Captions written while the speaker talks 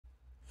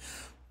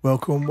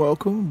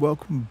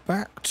Welcome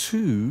back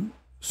to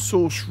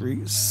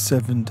Sorcery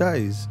 7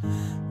 Days.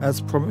 As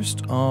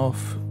promised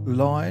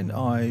offline,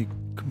 I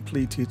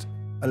completed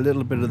a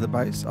little bit of the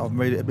base. I've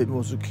made it a bit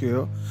more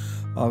secure.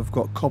 I've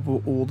got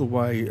cobble all the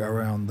way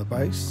around the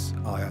base.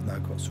 I have now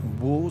got some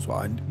walls,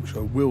 which I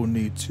will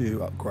need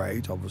to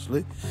upgrade,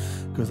 obviously,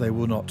 because they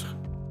will not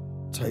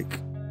take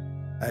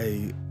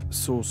a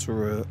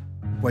sorcerer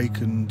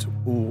awakened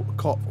or a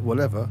cop,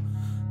 whatever,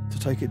 to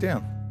take it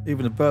down.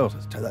 Even a bird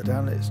to take that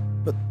down.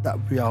 But that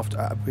would be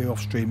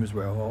off stream as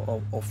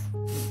well.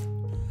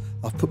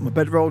 I've put my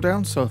bedroll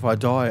down, so if I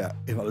die,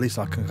 at least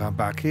I can come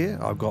back here.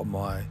 I've got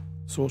my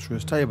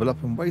sorcerer's table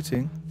up and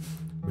waiting,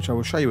 which I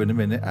will show you in a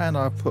minute, and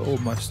I've put all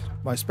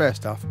my spare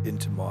stuff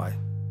into my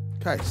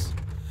case.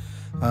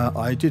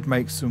 I did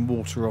make some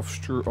water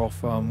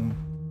off when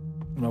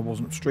I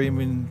wasn't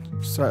streaming,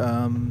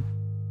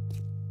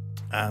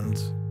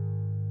 and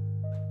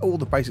all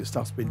the basic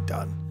stuff's been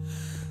done,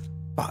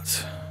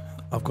 but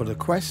I've got a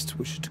quest,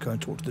 which is to go and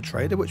talk to the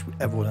trader, which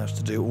everyone has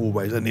to do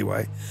always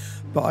anyway.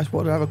 But I just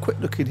want to have a quick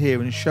look in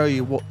here and show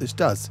you what this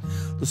does.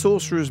 The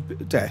sorcerer's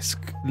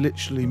desk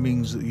literally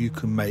means that you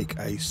can make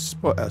a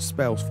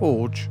spells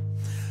forge,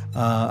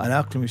 an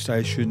alchemy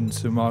station,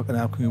 an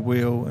alchemy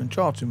wheel,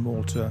 enchanting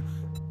mortar,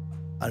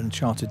 an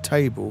enchanted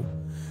table,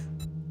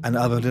 and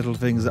other little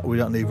things that we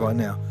don't need right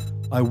now.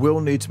 I will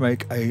need to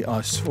make a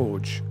ice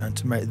forge, and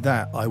to make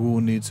that I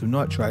will need some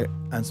nitrate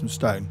and some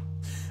stone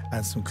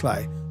and some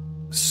clay.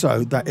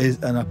 So that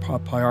is a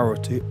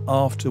priority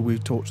after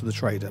we've talked to the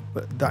trader,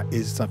 but that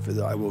is something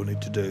that I will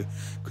need to do,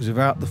 because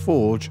without the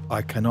forge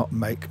I cannot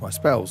make my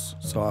spells,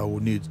 so I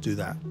will need to do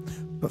that.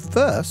 But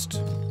first,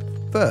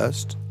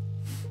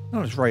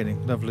 oh, it's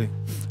raining, lovely.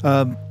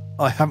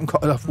 I haven't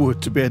got enough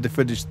wood to be able to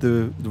finish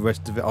the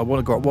rest of it. I want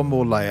to go up one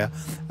more layer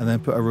and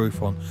then put a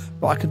roof on,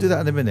 but I can do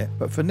that in a minute.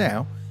 But for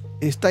now,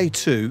 it's day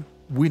 2.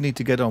 We need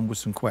to get on with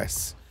some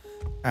quests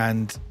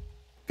and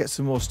get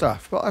some more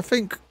stuff. But I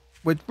think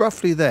we're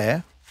roughly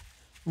there.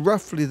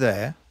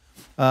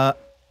 I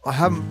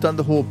haven't done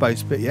the Hoard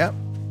base bit yet,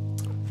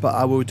 but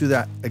I will do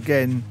that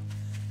again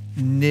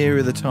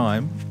nearer the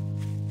time.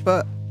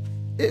 But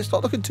it's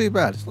not looking too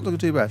bad.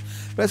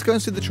 Let's go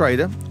and see the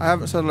trader. I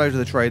haven't said hello to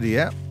the trader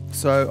yet,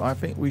 so I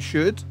think we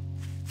should.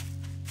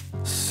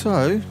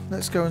 So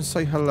let's go and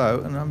say hello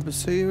and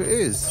see who it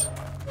is.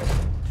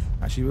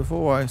 Actually,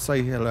 before I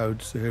say hello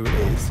to who it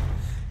is,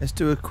 let's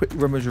do a quick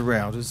rummage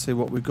around and see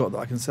what we've got that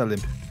I can sell him.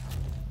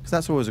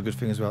 That's always a good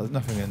thing as well. There's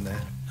nothing in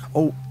there.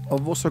 Oh,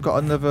 I've also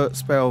got another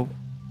spell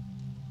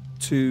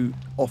to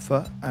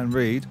offer and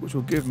read, which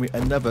will give me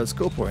another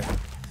skill point.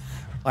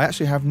 I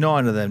actually have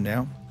 9 of them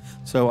now,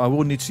 so I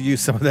will need to use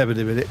some of them in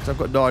a minute, because I've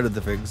got 9 of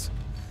the things.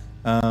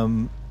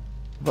 But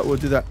we'll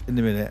do that in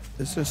a minute.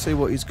 Let's just see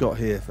what he's got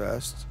here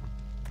first.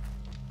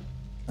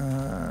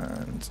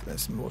 And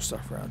there's some more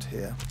stuff around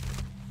here.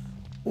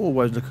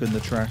 Always look in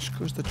the trash,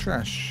 because the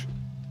trash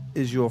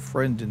is your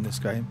friend in this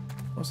game.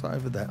 What's that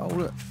over there? Oh,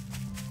 look.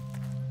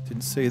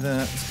 Didn't see that.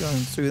 Let's go and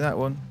see that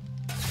one.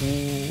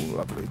 Ooh,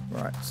 lovely.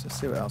 Right, so let's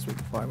see what else we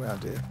can find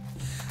around here.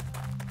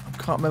 I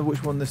can't remember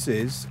which one this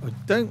is. I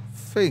don't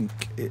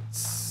think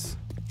it's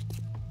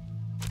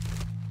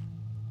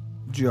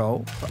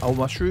Joel. Oh,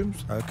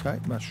 mushrooms. Okay,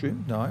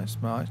 mushroom. Nice.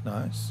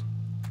 Let's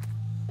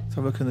have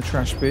a look in the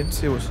trash bin,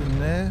 see what's in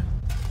there.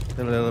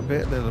 A little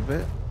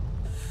bit.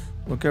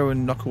 We'll go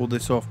and knock all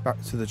this off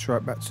back to the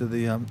truck,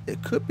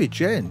 it could be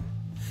Jen.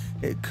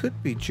 It'd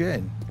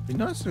be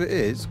nice if it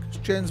is, because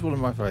Jen's one of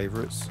my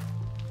favourites.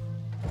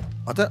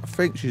 I don't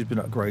think she's been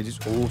upgraded.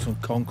 Oh, some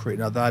concrete.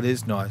 Now that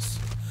is nice.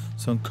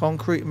 Some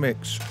concrete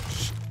mix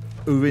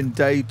in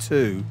day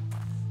 2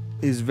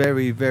 is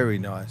very, very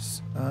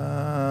nice.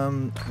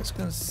 Let's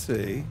go and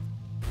see.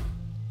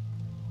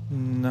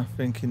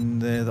 Nothing in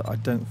there that I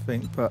don't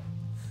think, but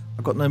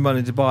I've got no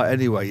money to buy it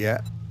anyway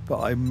yet.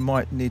 But I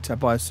might need to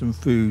buy some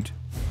food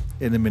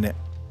in a minute.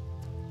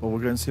 But we'll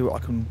go and see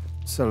what I can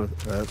sell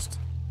first.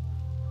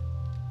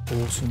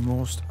 Awesome,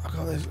 more stuff. I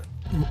got this.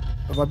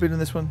 Have I been in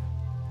this one?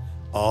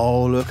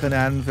 Oh, look, an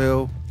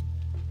anvil.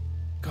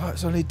 God,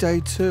 it's only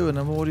day 2 and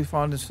I'm already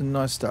finding some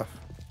nice stuff.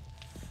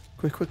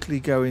 Quickly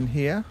go in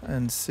here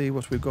and see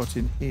what we've got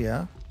in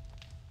here.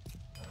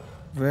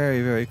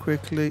 Very, very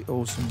quickly.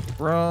 Awesome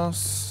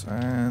brass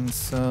and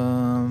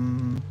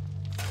some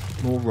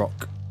more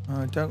rock.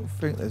 I don't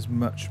think there's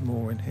much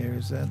more in here,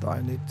 is there, that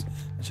I need to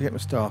actually get my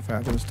staff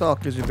out. The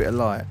staff gives you a bit of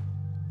light,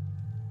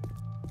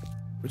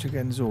 which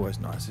again is always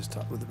nice this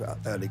type with the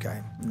early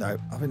game. No,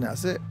 I think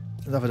that's it.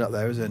 There's nothing up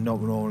there, is there?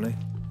 Not normally.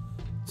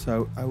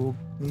 So I will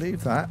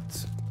leave that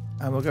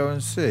and we'll go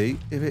and see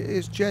if it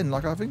is Jen,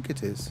 like I think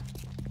it is.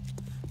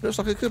 Looks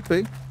like it could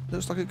be.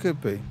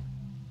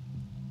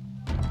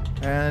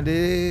 And it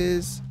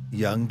is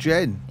young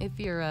Jen. If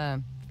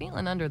you're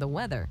feeling under the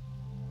weather,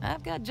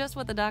 I've got just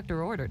what the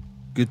doctor ordered.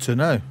 Good to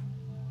know.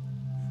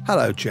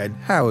 Hello Jen,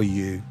 how are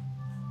you?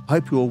 I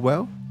hope you're all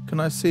well. Can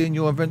I see in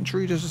your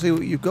inventory just to see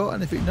what you've got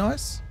and if it's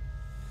nice?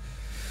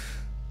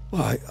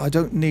 Right, I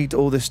don't need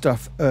all this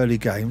stuff early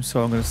game,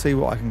 so I'm going to see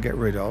what I can get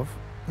rid of.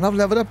 And I've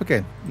leveled up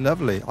again.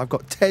 Lovely. I've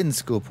got 10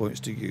 skill points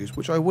to use,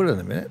 which I will in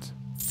a minute.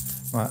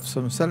 Right,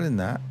 so I'm selling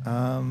that.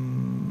 I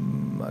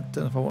don't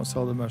know if I want to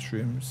sell the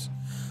mushrooms.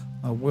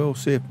 I will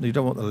see if... You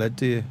don't want the lead,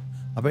 do you?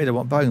 I bet you don't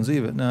want bones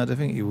either. No, I don't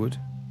think you would. Do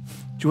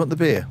you want the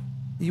beer?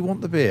 You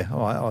want the beer?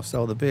 All right, I'll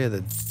sell the beer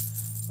then.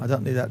 I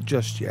don't need that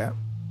just yet.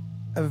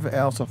 Everything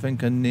else I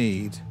think I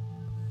need.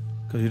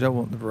 Because you don't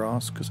want the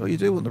brass. Because, oh, you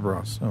do want the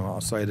brass. All right,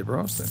 I'll say the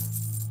brass then.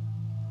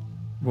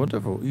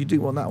 Wonderful. You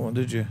didn't want that one,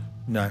 did you?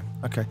 No.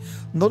 Okay.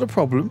 Not a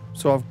problem.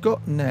 So I've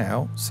got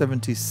now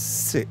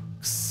 76.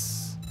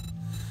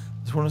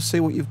 Just want to see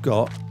what you've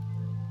got.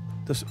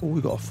 Oh,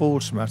 we've got a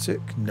forge schematic.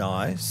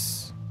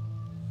 Nice.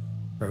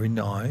 Very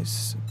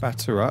nice.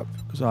 Batter up.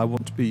 Because I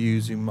want to be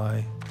using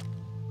my...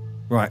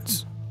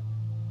 Right.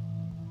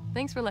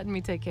 Thanks for letting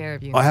me take care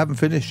of you. I haven't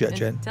finished yet, And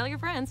Jen. tell your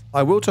friends.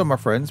 I will tell my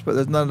friends, but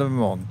there's none of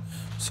them on.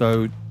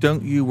 So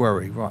don't you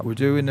worry. Right, we're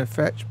doing a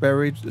fetch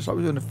buried. It's like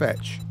we're doing a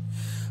fetch.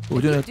 But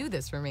we're doing You do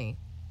this for me.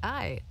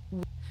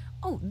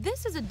 Oh,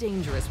 this is a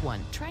dangerous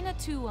one. Try not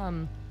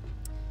to,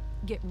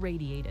 get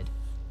radiated.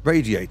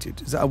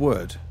 Radiated. Is that a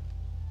word?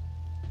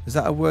 Is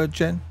that a word,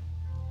 Jen?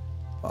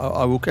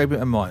 I will keep it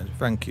in mind.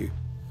 Thank you.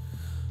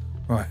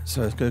 Right,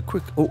 so let's go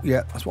quick. Oh,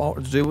 yeah, that's what I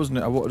wanted to do, wasn't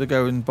it? I wanted to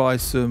go and buy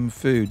some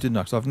food, didn't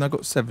I? Because I've now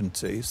got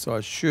 70, so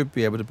I should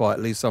be able to buy at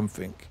least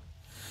something.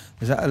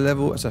 Is that a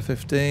level? It's a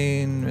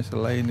 15.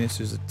 Miscellaneous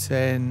is a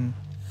 10.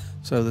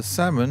 So the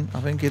salmon,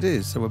 I think it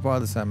is. So we'll buy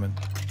the salmon.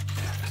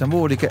 Because I'm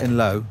already getting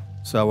low,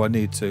 so I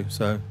need to.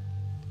 So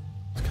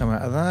let's come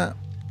out of that.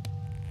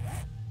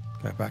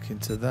 Go back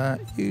into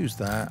that. Use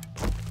that.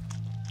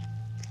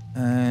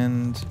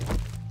 And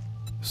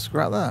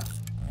scrap that.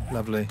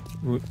 Lovely.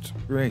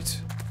 Great.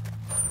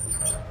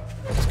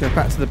 Let's go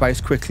back to the base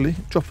quickly.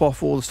 Drop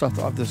off all the stuff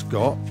that I've just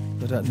got.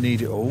 I don't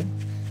need it all.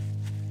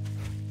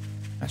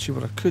 Actually,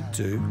 what I could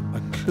do, I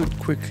could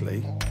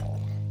quickly...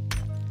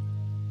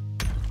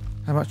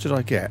 How much did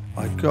I get?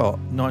 I got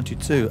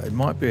 92. It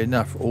might be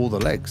enough for all the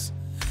legs.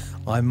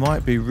 I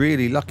might be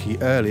really lucky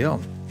early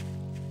on.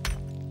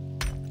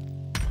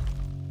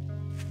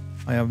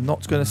 I am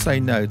not going to say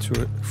no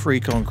to a free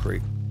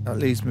concrete. That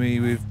leaves me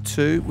with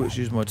 2, which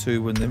is my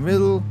 2 in the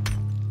middle.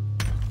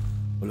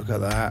 Well, look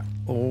at that.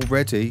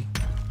 Already,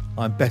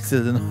 I'm better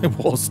than I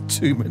was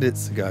 2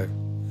 minutes ago.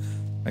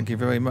 Thank you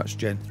very much,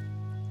 Jen.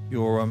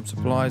 Your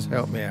supplies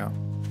help me out.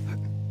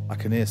 I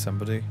can hear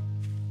somebody.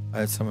 I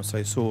heard someone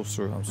say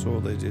sorcerer. I'm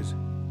sure they did. Is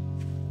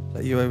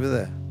that you over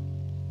there?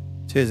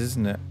 It is,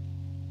 isn't it?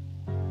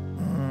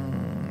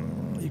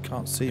 You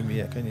can't see me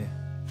yet, can you?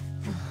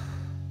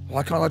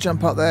 Why can't I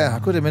jump up there? I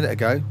could a minute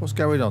ago. What's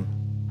going on?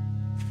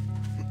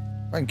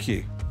 Thank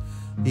you.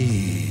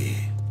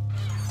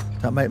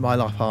 Don't make my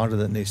life harder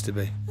than it needs to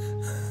be.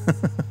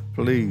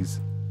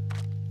 Please.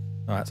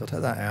 Alright, so I'll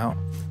take that out.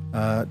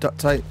 Duct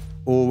tape.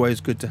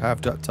 Always good to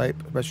have duct tape,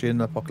 especially in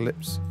the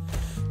apocalypse.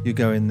 You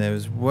go in there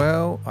as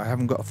well. I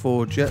haven't got a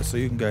forge yet, so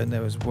you can go in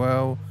there as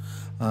well.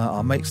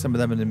 I'll make some of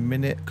them in a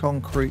minute.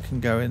 Concrete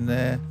can go in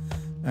there.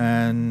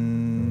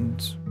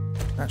 And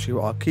actually,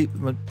 well, I'll keep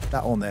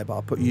that on there, but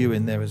I'll put you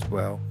in there as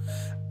well.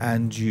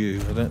 And you.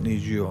 I don't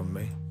need you on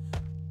me.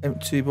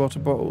 Empty water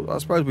bottle. I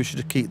suppose we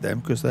should keep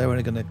them because they're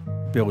only going to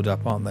build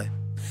up, aren't they?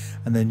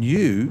 And then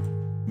you,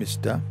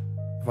 mister,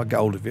 if I get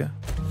hold of you,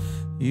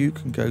 you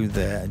can go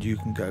there and you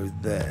can go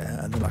there.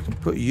 And then I can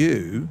put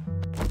you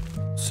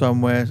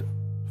somewhere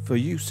for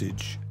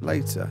usage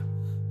later.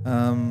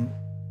 Oh,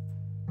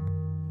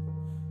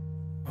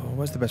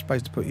 where's the best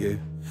place to put you?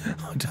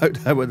 I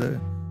don't know whether...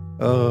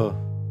 Oh.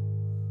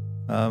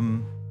 I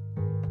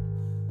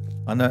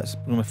know it's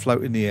going to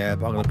float in the air,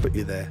 but I'm going to put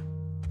you there.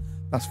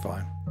 That's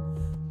fine.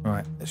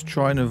 Right, let's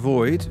try and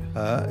avoid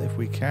her if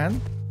we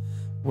can.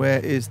 Where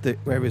is it?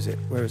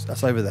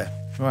 That's over there.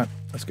 Right,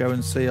 let's go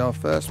and see our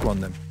first one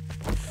then.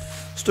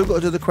 Still got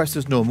to do the quest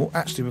as normal.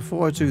 Actually,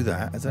 before I do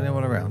that, is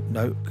anyone around?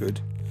 No,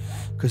 good.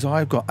 Because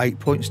I've got 8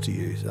 points to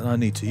use and I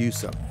need to use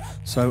some.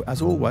 So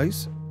as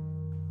always,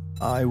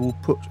 I will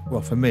put,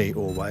 well for me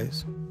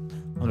always,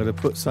 I'm going to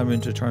put some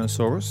into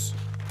Tyrannosaurus.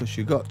 Because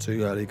you got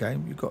to, early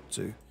game, you got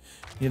to. You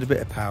need a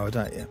bit of power,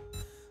 don't you?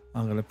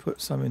 I'm going to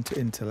put some into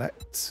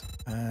intellect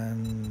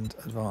and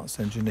advanced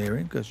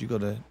engineering because you've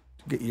got to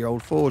get your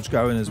old forge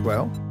going as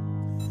well.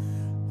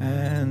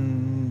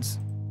 And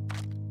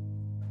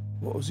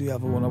what was the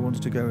other one I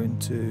wanted to go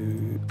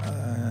into?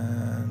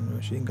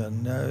 Machine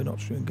gun. No, not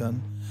machine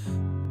gun.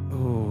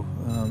 Oh,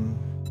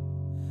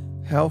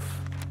 health.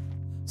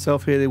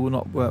 Self-healing will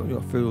not work with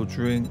your food or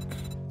drink.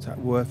 Is that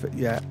worth it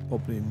yet?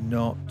 Probably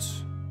not.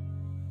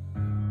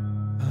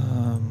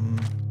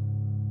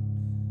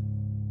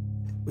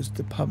 Was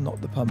the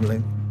not the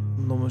pummeling,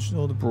 nor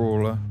the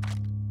brawler,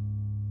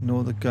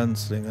 nor the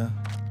gunslinger.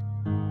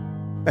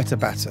 Better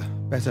batter.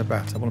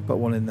 I want to put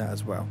one in there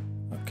as well.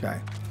 Okay.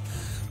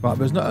 Right,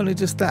 but it's not only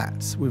just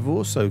that, we've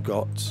also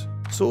got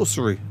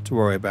sorcery to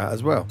worry about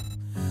as well.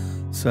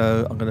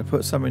 So I'm going to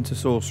put some into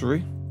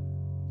sorcery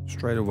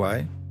straight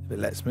away, if it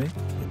lets me.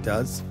 It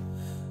does.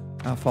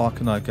 How far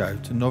can I go?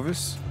 To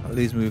novice? That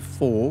leaves me with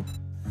 4.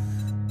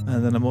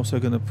 And then I'm also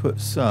going to put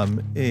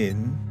some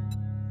in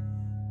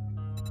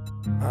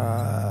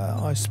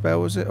ice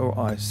spell, is it? Or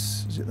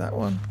ice? Is it that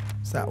one?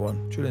 It's that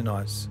one. It's really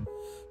nice.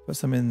 Put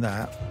some in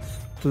that.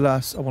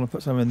 Plus, I want to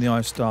put some in the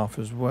ice staff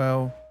as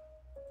well.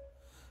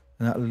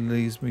 And that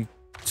leaves me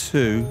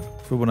 2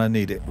 for when I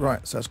need it.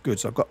 Right, so that's good.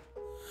 So I've got...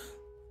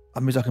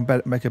 That means I can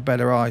make a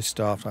better ice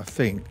staff, I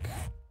think.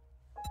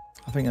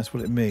 I think that's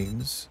what it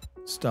means.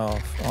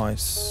 Staff,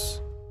 ice...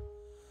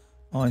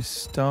 Ice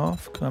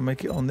staff. Can I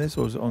make it on this,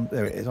 or is it on...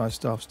 There it is. Ice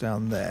staff's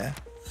down there.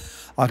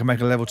 I can make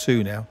a level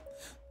 2 now,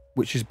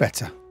 which is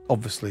better,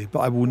 obviously. But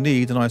I will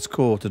need an ice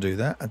core to do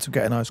that. And to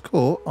get an ice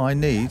core, I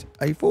need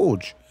a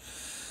forge.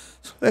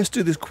 So let's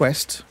do this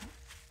quest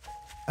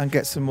and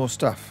get some more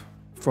stuff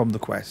from the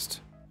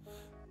quest.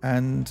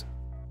 And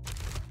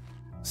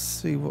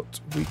see what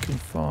we can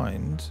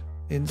find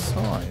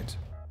inside.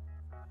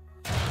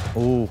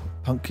 Oh,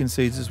 pumpkin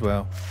seeds as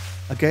well.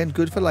 Again,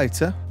 good for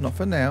later. Not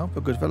for now,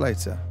 but good for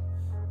later.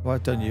 Well,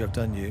 I've done you, I've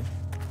done you.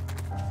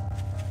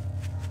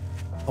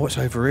 Oh, it's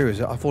over here, is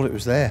it? I thought it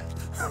was there.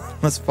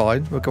 That's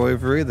fine. We'll go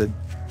over here then.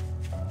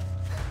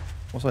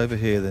 What's over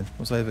here then?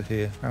 What's over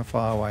here? How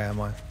far away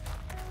am I?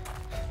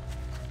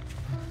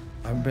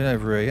 I haven't been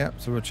over here yet,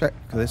 so we'll check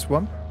this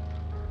one.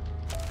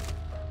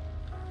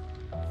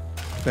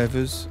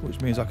 Feathers,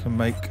 which means I can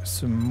make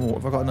some more.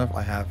 Have I got enough?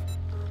 I have.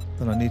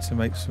 Then I need to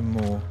make some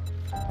more.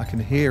 I can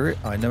hear it.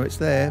 I know it's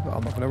there, but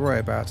I'm not going to worry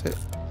about it.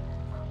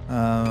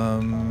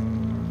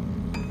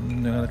 I'm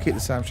going to keep the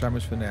sound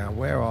chambers for now.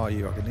 Where are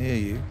you? I can hear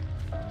you.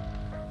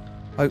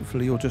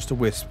 Hopefully you're just a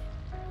wisp.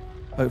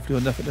 Hopefully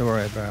you're nothing to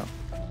worry about.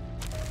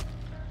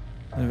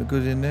 Anything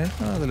good in there?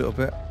 Oh, a little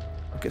bit.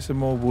 I'll get some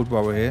more wood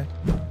while we're here.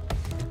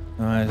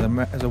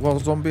 There's a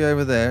wild zombie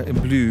over there,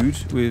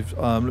 imbued with,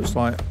 looks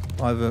like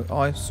either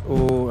ice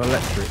or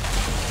electric.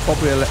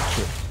 Probably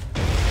electric.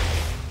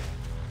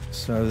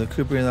 So there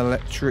could be an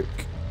electric.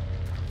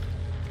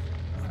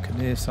 I can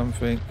hear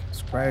something.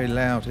 It's very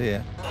loud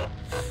here.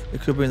 There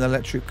could be an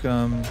electric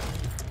young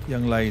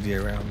lady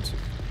around.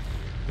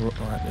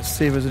 Right, let's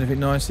see if there's anything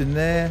nice in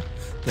there.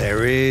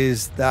 There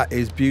is. That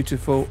is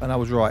beautiful. And I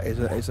was right.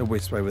 It's a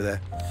wisp over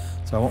there.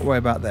 So I won't worry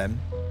about them.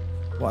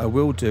 What I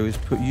will do is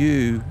put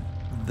you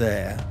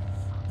there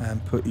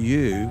and put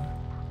you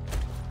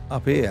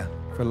up here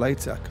for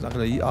later,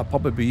 because I'll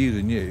probably be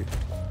using you.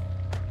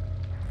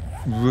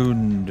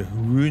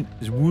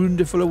 Is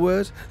wonderful a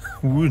word?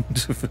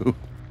 Wonderful.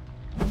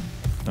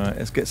 Alright,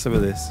 let's get some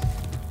of this.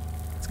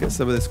 Let's get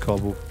some of this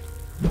cobble.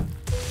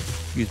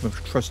 Use my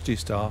trusty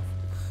staff.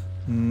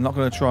 Not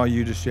going to try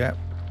you just yet.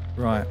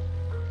 Right,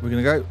 we're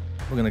going to go.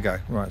 We're going to go.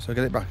 Right, so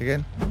get it back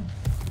again.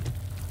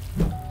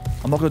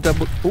 I'm not going to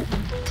double... Oh,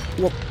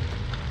 what?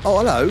 Oh,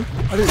 hello.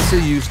 I didn't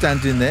see you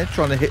standing there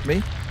trying to hit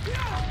me.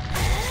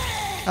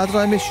 How did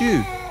I miss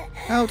you?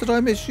 How did I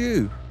miss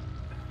you?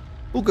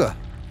 Booger.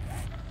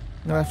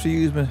 I'm gonna have to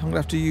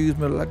use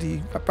my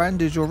bloody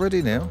bandage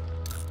already now.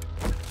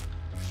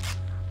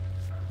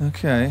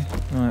 Okay.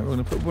 Alright, we're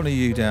gonna put one of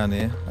you down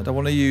here. I don't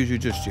want to use you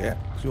just yet,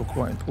 because you're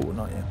quite important,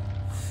 aren't you?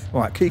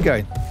 Alright, keep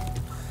going.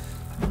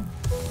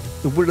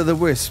 The will of the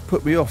wisp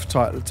put me off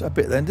a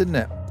bit then, didn't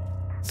it?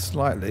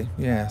 Slightly,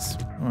 yes.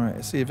 Alright,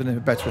 let's see if there's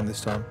anything better in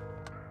this time.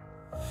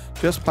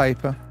 Just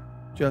paper.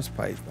 Just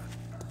paper.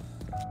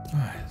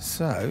 Right,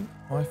 so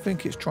I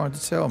think it's trying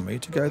to tell me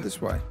to go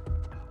this way.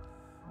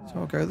 So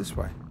I'll go this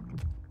way.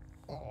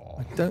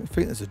 I don't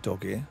think there's a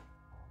dog here,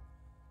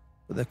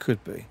 but there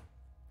could be.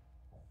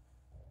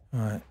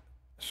 Alright,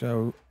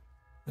 so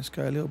let's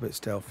go a little bit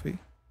stealthy.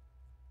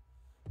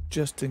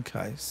 Just in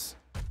case.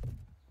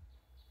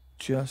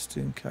 Just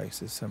in case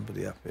there's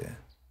somebody up here.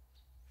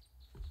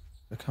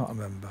 I can't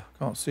remember.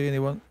 Can't see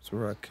anyone, so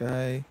we're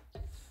okay.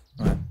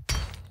 Right.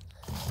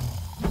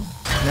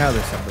 Now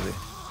there's somebody.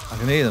 I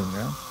can hear them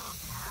now.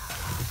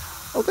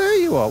 Oh, there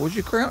you are. Was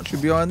you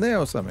crouching behind there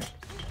or something?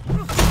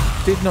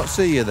 Did not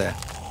see you there.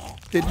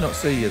 Did not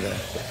see you there.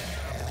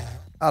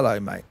 Hello,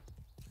 mate.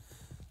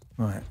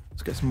 Right,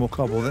 let's get some more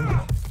cobble then.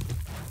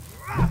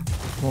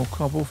 More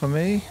cobble for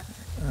me.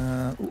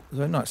 Ooh,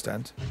 there's a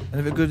nightstand.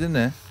 Anything good in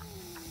there?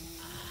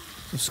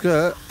 A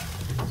skirt.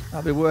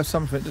 That'd be worth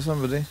something to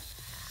somebody.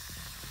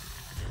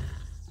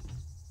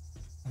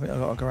 I think I've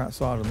got to go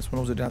outside on this one.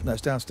 Or was it down? No,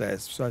 it's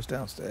downstairs. So it's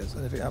downstairs.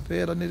 Anything up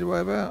here that I need to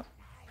worry about?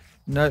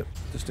 No,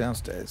 just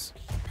downstairs.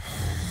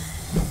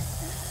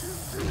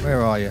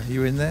 Where are you? Are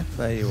you in there?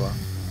 There you are.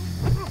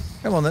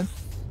 Come on then.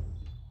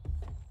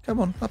 Come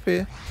on, up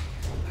here.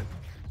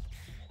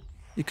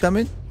 You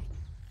coming?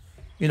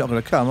 You're not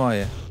going to come, are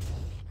you?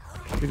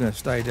 You're going to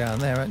stay down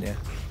there, aren't you?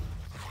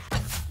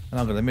 And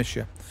I'm going to miss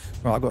you.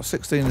 Right, I've got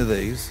 16 of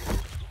these.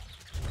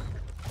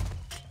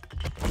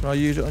 Shall I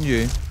use it on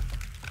you?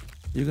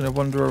 You're going to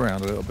wander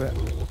around a little bit.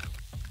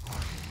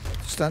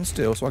 Stand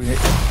still so I can hit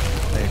you.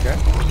 There you go.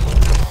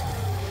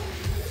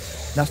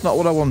 That's not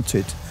what I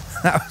wanted.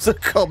 That was a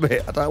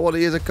comet. I don't want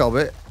to use a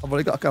comet. I've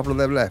only got a couple of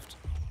them left.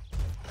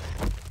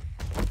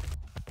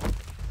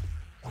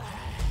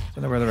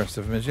 Don't know where the rest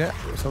of them is yet.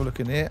 Let's have a look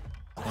in here.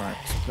 Alright,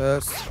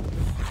 first.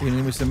 You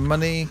need me some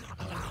money.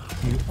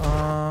 You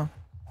are.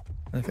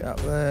 Anything up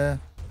there?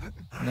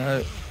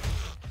 No.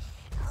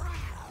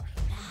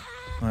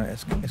 Right,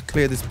 let's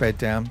clear this bed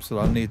down, so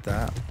I'll need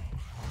that.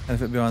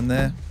 Anything behind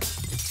there?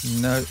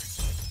 No.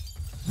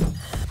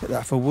 Get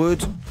that for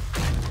wood.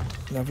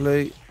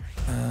 Lovely.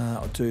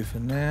 That'll do for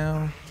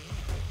now.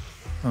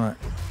 Right.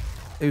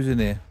 Who's in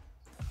here?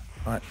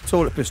 Right.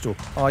 Toilet pistol.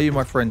 Are you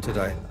my friend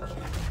today?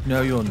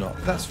 No, you're not.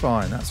 That's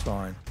fine. That's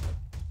fine.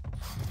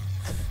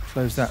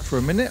 Close that for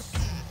a minute.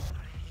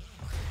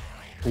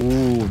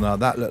 Oh, now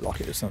that looked like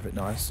it was something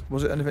nice.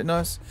 Was it anything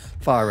nice?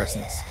 Fire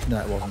essence.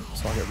 No, it wasn't.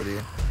 So I'll get rid of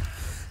you.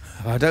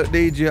 I don't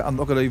need you. I'm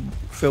not going to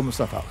fill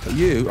myself up. But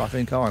you, I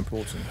think, are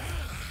important.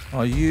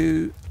 Are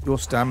you your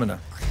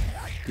stamina?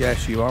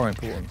 Yes, you are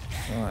important.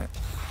 Right.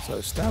 So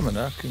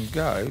stamina can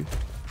go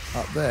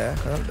up there.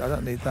 I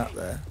don't need that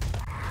there.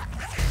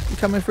 You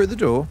coming through the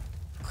door?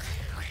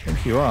 I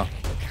think you are.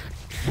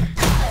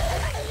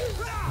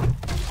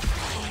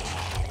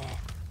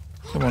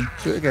 Come on,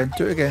 do it again,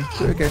 do it again,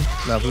 do it again.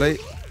 Lovely.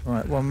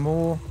 Right, one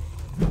more.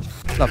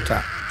 Love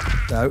tap.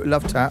 No,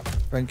 love tap.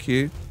 Thank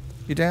you.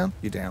 You down?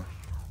 You down.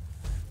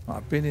 Right,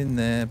 I've been in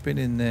there, been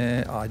in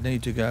there. I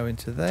need to go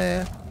into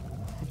there.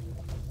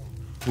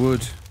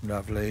 Wood.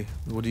 Lovely.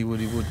 Woody,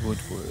 woody, wood, wood,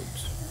 wood.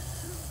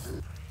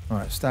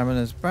 Right,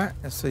 stamina's back.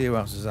 Let's see who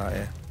else is out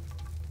here.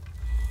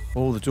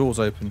 All the doors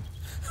open.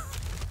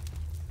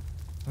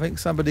 I think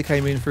somebody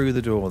came in through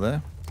the door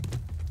there.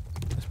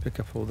 Let's pick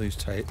up all these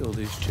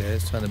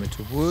chairs, turn them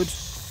into wood.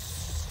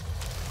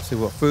 See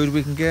what food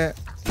we can get.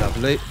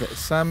 Lovely, bit of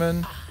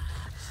salmon.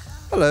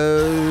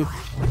 Hello.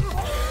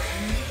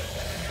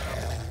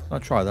 I'll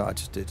try that. I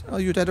just did. Oh,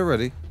 you're dead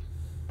already.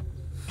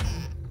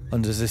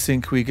 Under the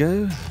sink we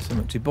go. Some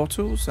empty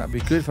bottles. That'd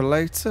be good for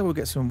later. We'll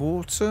get some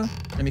water.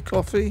 Any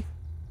coffee?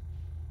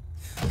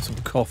 Some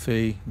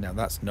coffee. Now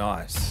that's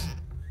nice.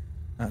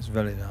 That's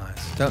very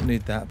nice. Don't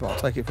need that, but I'll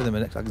take it for the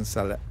minute. I can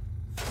sell it.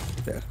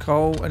 Bit of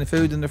coal. Any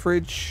food in the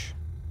fridge?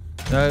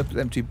 No,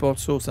 empty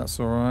bottles. That's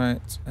all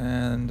right.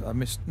 And I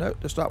missed. No,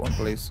 just that one,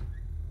 please.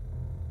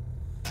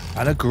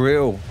 And a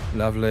grill.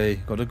 Lovely.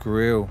 Got a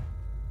grill.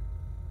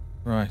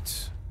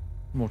 Right.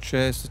 More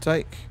chairs to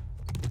take.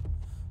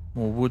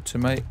 More wood to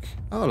make.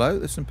 Oh, hello.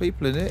 There's some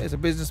people in here. There's a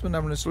businessman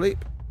having a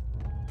sleep.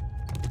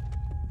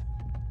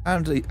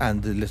 And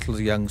the little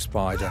young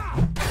spider.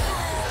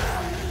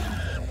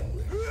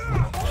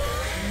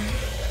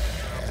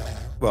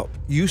 Well,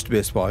 you used to be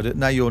a spider.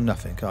 Now you're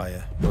nothing, are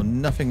you? You're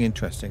nothing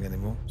interesting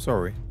anymore.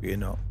 Sorry, but you're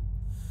not.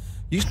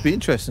 You used to be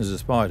interesting as a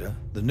spider.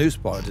 The new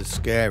spider's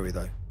scary,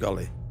 though.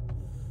 Golly.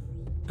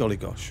 Golly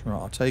gosh. Right,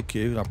 I'll take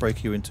you and I'll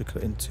break you into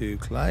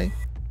clay.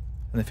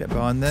 Anything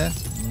behind there?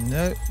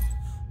 No.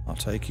 I'll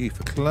take you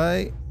for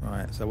clay.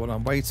 Right, so while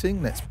I'm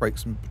waiting, let's break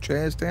some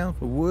chairs down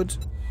for wood.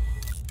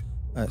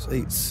 Let's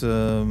eat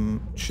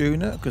some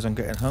tuna because I'm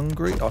getting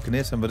hungry. I can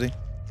hear somebody.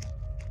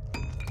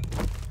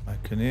 I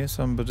can hear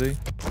somebody.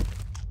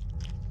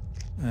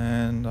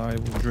 And I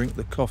will drink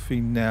the coffee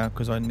now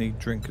because I need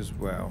drink as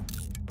well.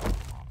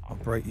 I'll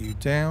break you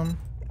down.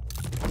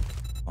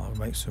 I'll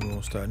make some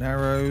more stone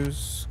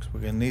arrows because we're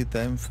going to need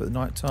them for the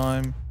night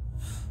time.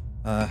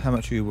 How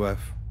much are you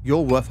worth?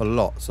 You're worth a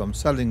lot, so I'm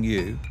selling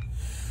you.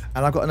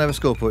 And I've got another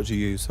skill point to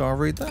use, so I'll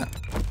read that.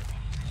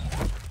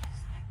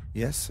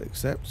 Yes,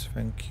 accept.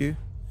 Thank you.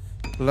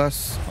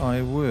 Plus,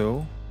 I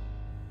will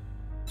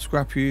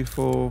scrap you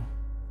for,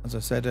 as I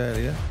said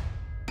earlier,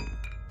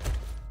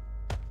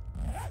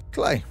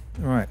 clay.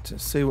 Right,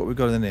 let's see what we've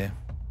got in here.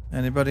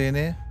 Anybody in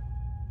here?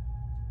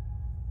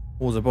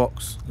 Oh, there's a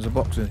box. There's a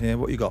box in here.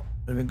 What you got?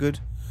 Anything good?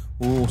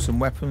 Oh, some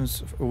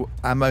weapons,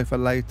 ammo for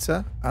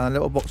later, and a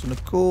little box in the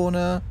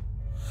corner.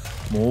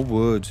 More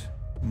wood.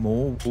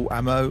 More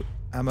ammo.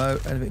 Ammo.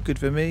 Anything good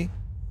for me?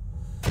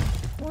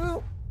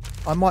 Well,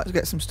 I might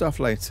get some stuff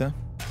later.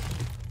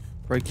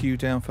 Break you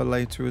down for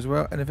later as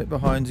well. Anything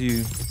behind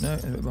you? No.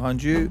 Anything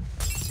behind you?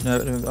 No.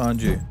 Anything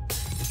behind you?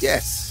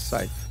 Yes.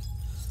 Safe.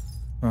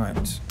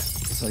 Right.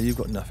 So you've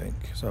got nothing.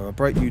 So I'll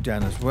break you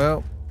down as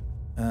well.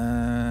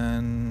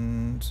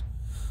 And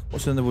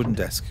what's in the wooden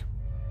desk?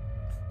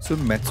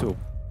 Some metal.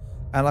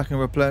 And I can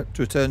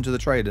return to the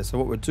trader. So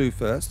what we'll do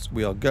first,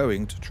 we are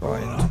going to try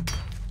and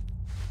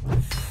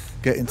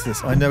get into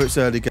this. I know it's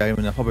early game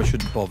and I probably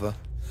shouldn't bother.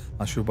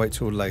 I should wait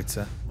till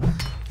later.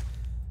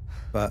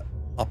 But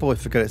I'll probably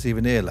forget it's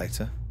even here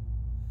later.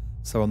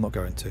 So I'm not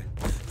going to.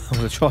 I'm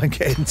going to try and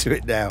get into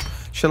it now.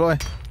 Shall I?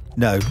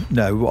 No.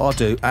 What I'll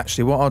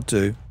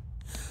do,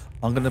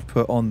 I'm going to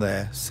put on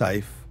there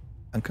safe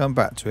and come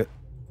back to it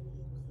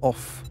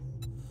off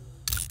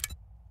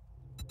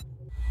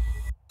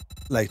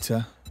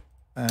later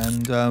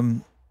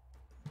and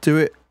do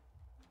it.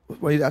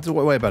 Well, you don't have to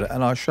worry about it,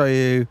 and I'll show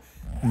you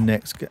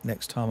next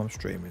time I'm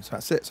streaming. So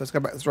that's it. So let's go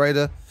back to the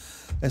trader.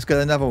 Let's get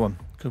another one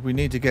because we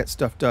need to get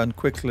stuff done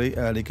quickly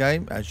early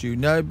game, as you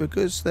know,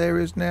 because there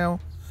is now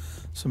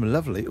some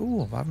lovely.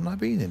 Oh, haven't I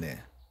been in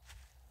here?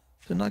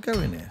 Didn't I go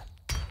in here?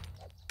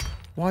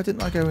 Why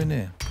didn't I go in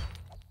here?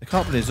 There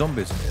can't be any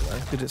zombies in here though,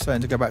 because it's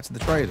saying to go back to the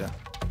trader.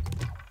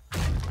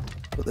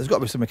 But there's got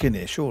to be something in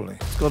here, surely.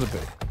 It's got to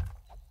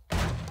be.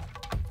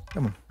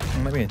 Come on.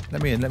 Let me in.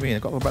 Let me in. Let me in.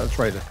 I've got to go back to the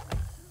trader.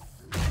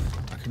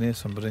 I can hear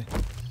somebody.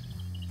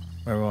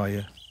 Where are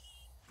you?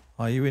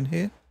 Are you in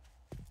here?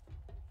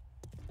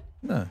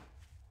 No.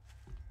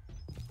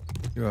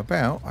 You're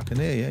about. I can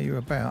hear you. You're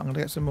about. I'm going to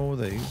get some more of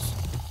these.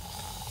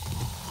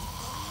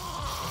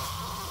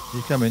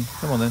 You coming?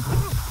 Come on then.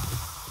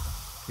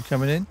 You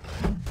coming in?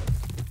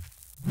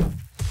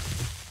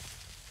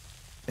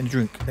 Any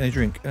drink? Any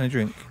drink? Any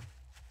drink?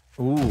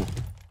 Ooh.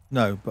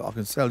 No, but I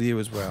can sell you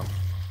as well.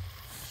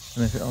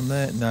 Anything on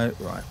there? No.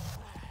 Right.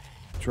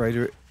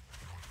 Trader.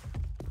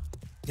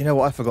 You know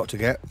what I forgot to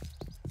get?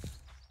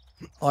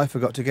 I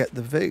forgot to get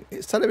the V.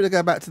 It's telling me to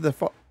go back to the...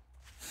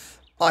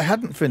 I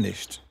hadn't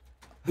finished.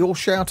 You're all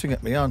shouting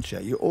at me, aren't you?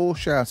 You're all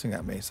shouting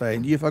at me,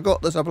 saying, you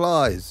forgot the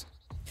supplies.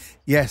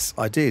 Yes,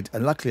 I did.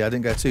 And luckily I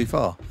didn't go too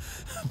far.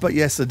 But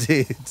yes, I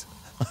did.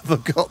 I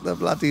forgot the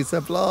bloody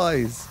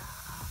supplies.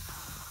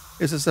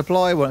 It's a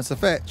supply one, it's a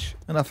fetch.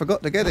 And I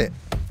forgot to get it.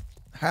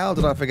 How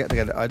did I forget to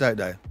get it? I don't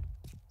know.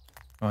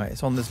 Right,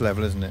 it's on this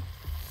level, isn't it?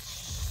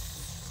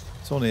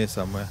 It's on here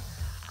somewhere.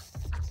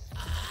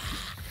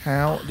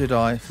 How did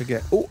I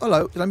forget? Oh,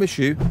 hello. Did I miss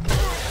you?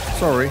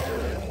 Sorry.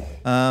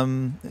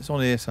 It's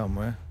on here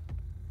somewhere.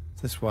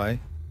 It's this way.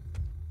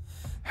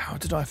 How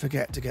did I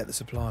forget to get the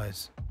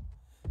supplies?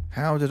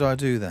 How did I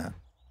do that?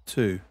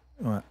 2.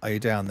 Right, are you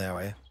down there,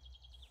 are you?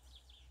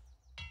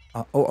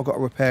 Oh, I've got to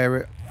repair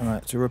it.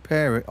 Alright, to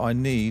repair it, I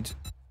need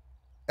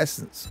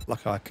essence.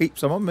 Like I keep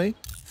some on me,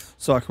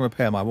 so I can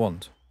repair my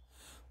wand.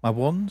 My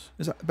wand?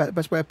 Is that the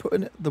best way of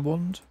putting it? The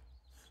wand?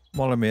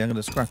 Follow me, I'm going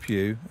to scrap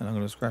you, and I'm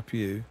going to scrap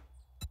you.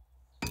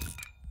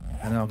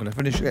 And I'm going to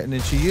finish getting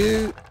into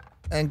you,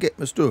 and get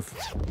my stuff.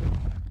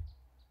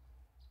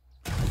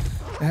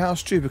 Now, how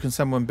stupid can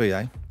someone be,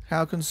 eh?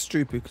 How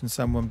stupid can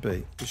someone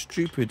be? As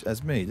stupid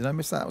as me. Did I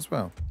miss that as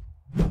well?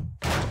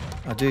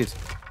 I did.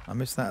 I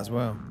missed that as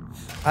well.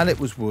 And it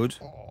was wood.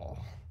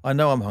 I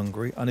know I'm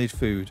hungry. I need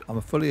food.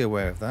 I'm fully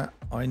aware of that.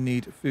 I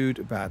need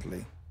food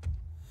badly.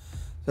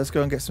 Let's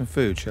go and get some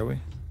food, shall we?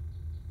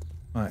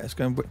 Right, let's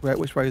go.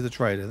 Which way is the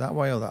trader? That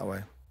way or that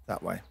way?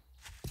 That way.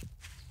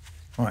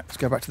 Alright, let's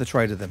go back to the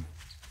trader then.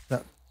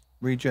 That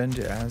regened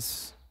it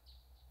as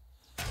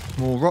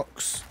more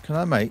rocks. Can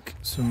I make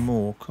some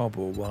more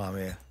cobble while I'm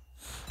here?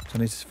 So I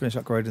need to finish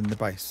upgrading the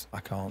base. I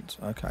can't.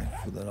 Okay,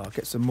 well then I'll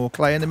get some more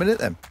clay in a minute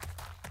then.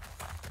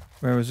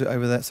 Where is it?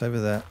 Over there. It's over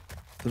there.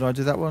 Did I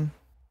do that one?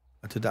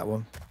 I did that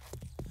one.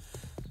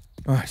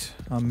 Right,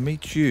 I'll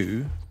meet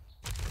you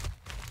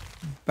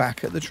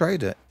back at the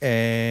trader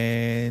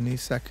any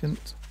second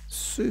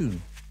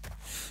soon.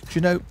 Do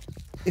you know,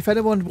 if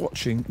anyone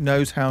watching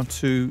knows how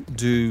to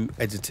do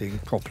editing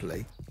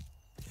properly,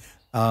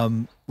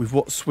 with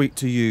what suite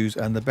to use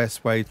and the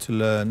best way to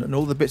learn and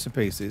all the bits and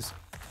pieces,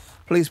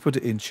 please put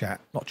it in chat.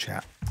 Not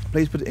chat.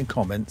 Please put it in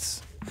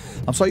comments.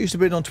 I'm so used to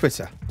being on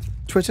Twitter.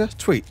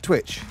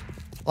 Twitch.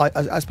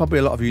 As probably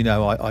a lot of you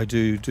know, I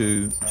do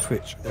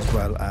Twitch as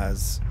well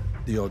as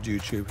the odd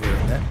YouTube here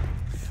and there.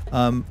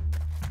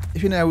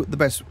 If you know the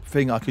best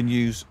thing I can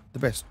use, the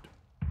best...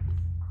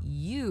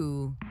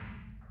 You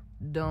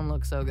don't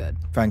look so good.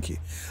 Thank you.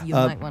 You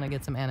might want to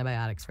get some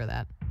antibiotics for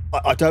that.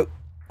 I don't...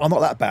 I'm not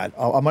that bad.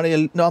 I'm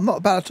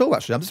not bad at all,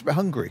 actually. I'm just a bit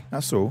hungry.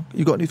 That's all.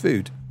 You got any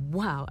food?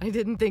 Wow, I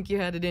didn't think you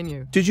had it in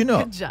you. Did you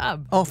not? Good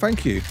job. Oh,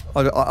 thank you.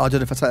 I don't know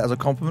if I take that as a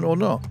compliment or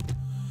not.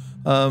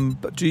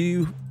 But do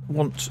you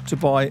want to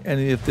buy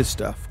any of this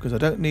stuff? Because I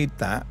don't need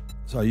that,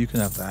 so you can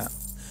have that.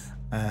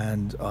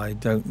 And I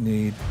don't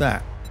need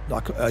that.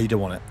 You don't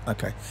want it.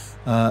 Okay.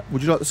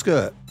 Would you like the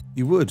skirt?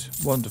 You would.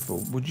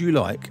 Wonderful. Would you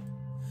like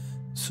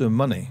some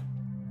money?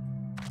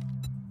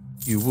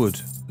 You would.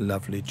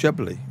 Lovely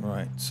jubbly.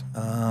 Right.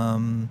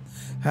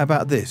 How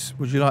about this?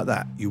 Would you like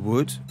that? You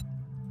would.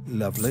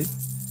 Lovely.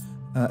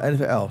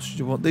 Anything else? Do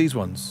you want these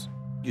ones?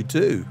 You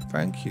do.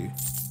 Thank you.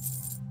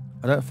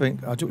 I don't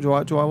think. Do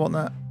I want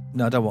that?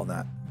 No, I don't want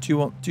that. Do you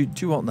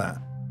want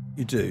that?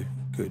 You do.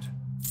 Good.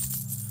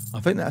 I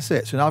think that's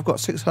it. So now I've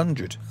got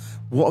 600.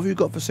 What have you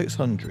got for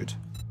 600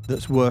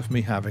 that's worth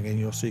me having in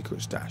your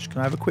secret stash? Can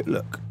I have a quick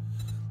look?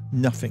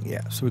 Nothing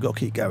yet. So we've got to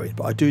keep going.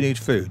 But I do need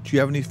food. Do you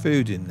have any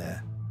food in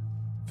there?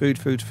 Food.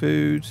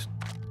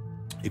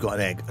 You got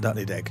an egg. I don't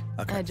need egg.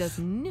 Okay. I just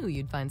knew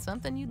you'd find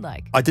something you'd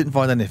like. I didn't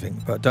find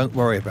anything, but don't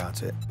worry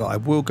about it. But I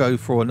will go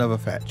for another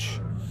fetch.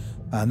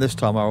 And this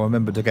time I'll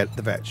remember to get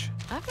the fetch.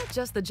 I've got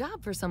just the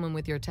job for someone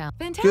with your talent.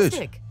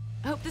 Fantastic. Good.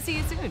 I hope to see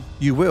you soon.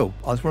 You will.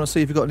 I just want to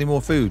see if you've got any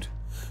more food.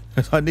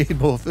 Because I need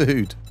more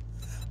food.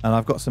 And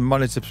I've got some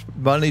money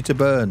to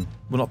burn.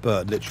 Well, not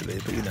burn, literally,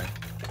 but you know.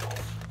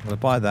 I'm going to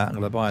buy that. I'm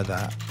going to buy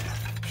that.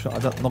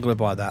 I'm not going to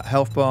buy that.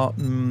 Health bar?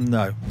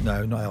 No,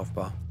 not health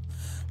bar.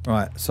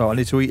 Right, so I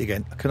need to eat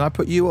again. Can I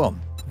put you on?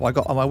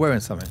 Am I wearing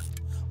something?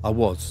 I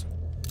was.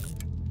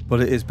 But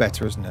it is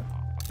better, isn't it?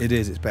 It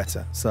is, it's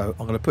better. So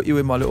I'm going to put you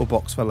in my little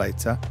box for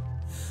later.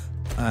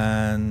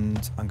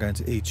 And I'm going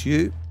to eat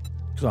you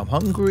because I'm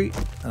hungry.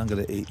 And I'm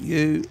going to eat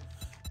you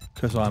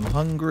because I'm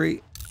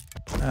hungry.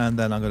 And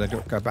then I'm going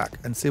to go back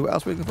and see what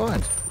else we can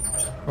find.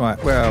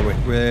 Right, where are we?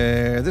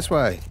 We're this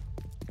way.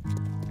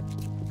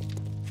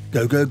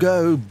 Go, go,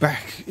 go.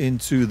 Back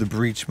into the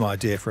breach, my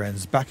dear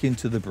friends. Back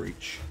into the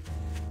breach.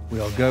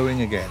 We are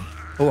going again.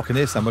 Oh, I can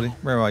hear somebody.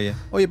 Where are you?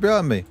 Oh, you're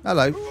behind me.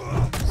 Hello.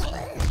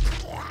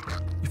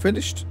 You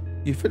finished?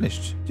 You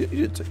finished.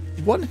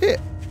 One hit.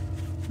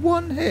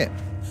 One hit.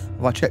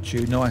 Have I checked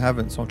you? No, I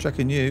haven't. So I'm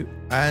checking you.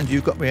 And you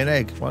got me an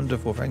egg.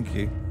 Wonderful. Thank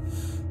you.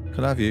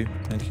 Can I have you?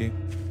 Thank you.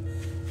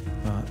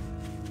 Right.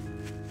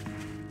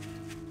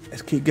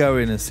 Let's keep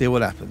going and see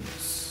what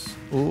happens.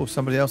 Oh,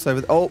 somebody else over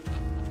there. Oh,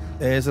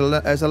 there's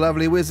a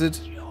lovely wizard.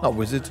 Not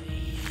wizard.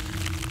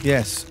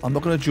 Yes, I'm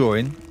not going to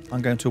join. I'm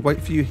going to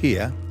wait for you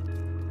here.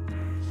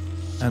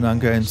 And I'm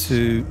going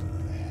to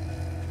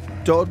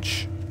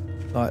dodge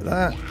like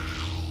that.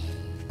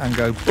 And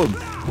go boom.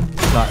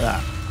 Like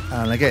that.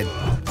 And again.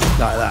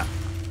 Like that.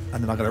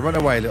 And then I'm going to run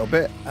away a little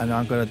bit. And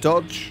I'm going to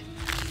dodge.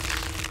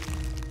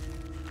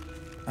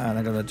 And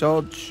I'm going to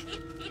dodge.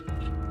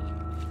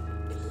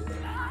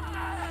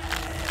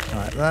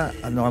 Like that.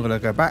 And then I'm going to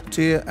go back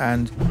to you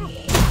and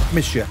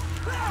miss you.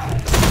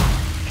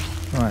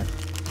 Right.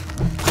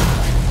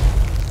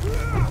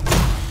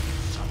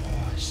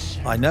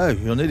 I know.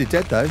 You're nearly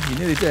dead, though. You're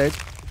nearly dead.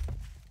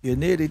 You're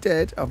nearly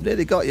dead. I've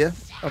nearly got you.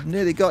 I've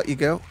nearly got you,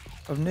 girl.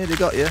 I've nearly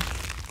got you.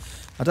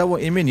 I don't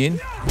want your minion.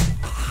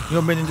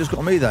 Your minion just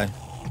got me, though.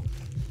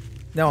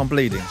 Now I'm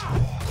bleeding.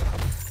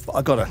 But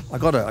I got her. I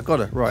got her. I got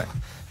her. Right.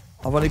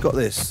 I've only got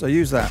this, so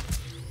use that.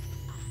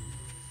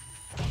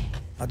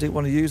 I didn't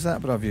want to use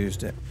that, but I've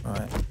used it. All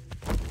right.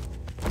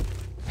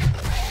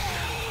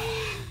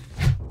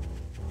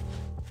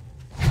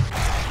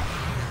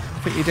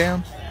 I think you're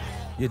down.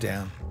 You're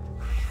down.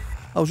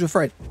 I was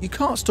afraid. You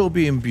can't still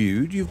be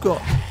imbued. You've got...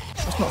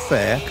 That's not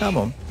fair. Come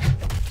on.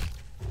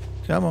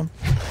 Come on.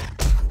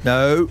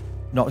 No.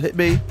 Not hit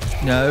me.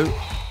 No.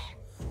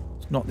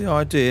 It's not the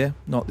idea.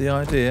 Not the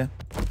idea.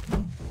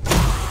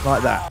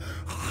 Like that.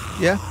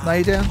 Yeah? Now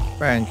you're down?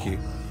 Thank you.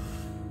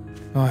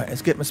 Alright,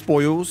 let's get my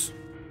spoils.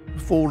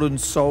 Fallen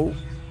soul.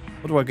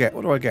 What do I get?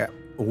 What do I get?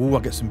 Oh, I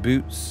get some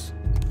boots.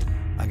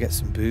 I get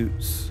some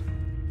boots.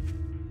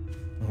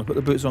 I'm going to put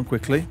the boots on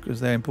quickly because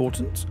they're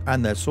important.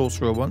 And they're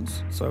sorcerer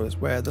ones. So let's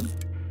wear them.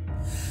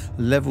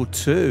 Level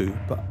 2.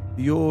 But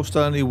you're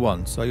still only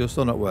 1. So you're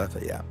still not worth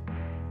it yet.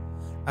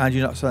 And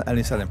you're not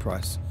any selling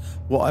price.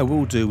 What I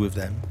will do with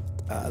them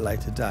at a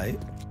later date.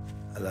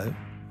 Hello.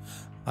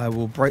 I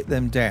will break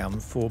them down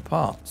for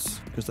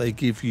parts. Because they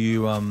give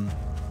you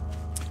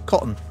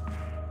cotton.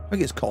 I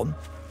think it's cotton.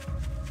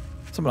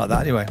 Something like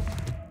that anyway.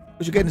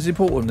 Which again is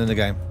important in the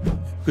game.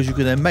 Because you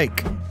can then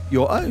make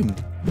your own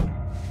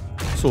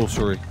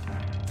sorcery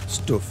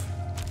stuff.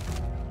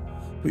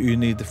 But you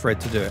need the thread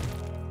to do it.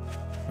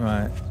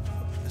 Right.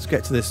 Let's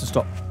get to this and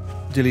stop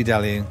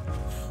dilly-dallying.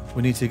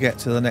 We need to get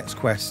to the next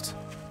quest.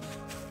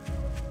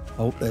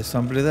 Oh, there's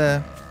somebody there.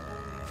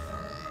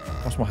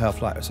 What's my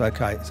health like? It's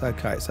okay. It's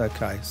okay. It's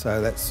okay. So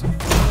let's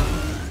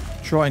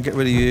try and get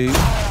rid of you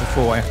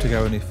before I have to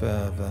go any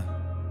further.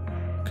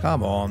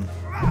 Come on.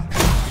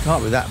 It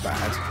can't be that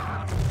bad.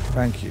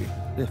 Thank you.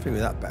 Didn't feel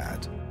that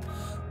bad.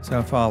 So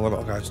how far have I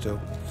got to go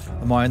still?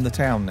 Am I in the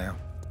town now?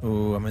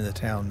 Oh, I'm in the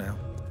town now.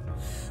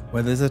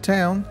 Where there's a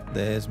town,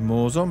 there's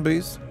more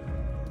zombies.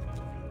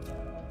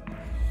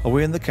 Are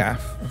we in the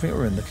calf? I think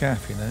we're in the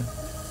calf, you know.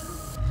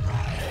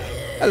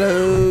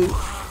 Hello.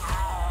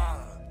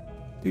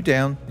 You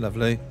down?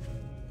 Lovely.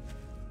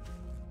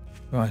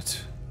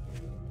 Right.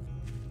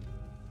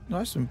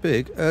 Nice and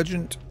big.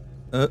 Urgent.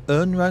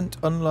 Earn, rent,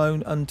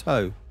 unloan,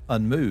 untow.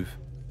 Unmove.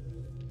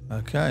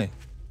 Okay.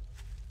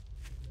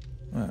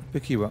 Right,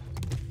 pick you up.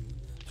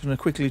 Just going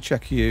to quickly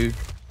check you.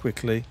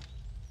 Quickly.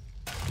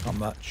 Not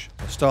much.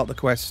 Let's start the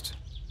quest.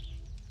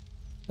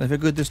 Anything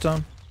good this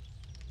time?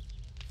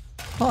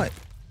 Hi.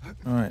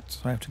 Alright,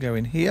 so I have to go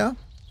in here.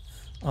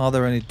 Are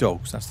there any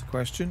dogs? That's the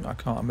question. I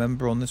can't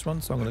remember on this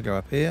one, so I'm going to go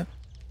up here.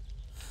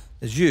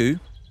 There's you.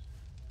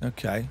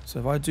 Okay, so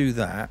if I do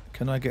that,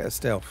 can I get a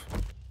stealth?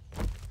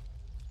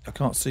 I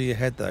can't see your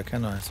head though,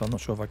 can I? So I'm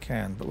not sure if I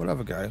can, but we'll have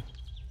a go.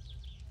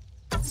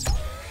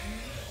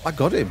 I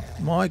got him.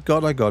 My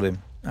God, I got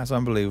him. That's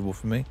unbelievable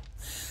for me.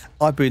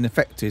 I've been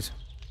infected.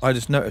 I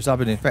just noticed I've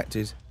been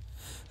infected.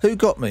 Who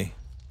got me?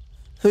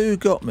 Who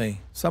got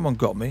me? Someone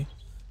got me.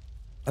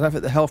 I don't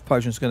think the health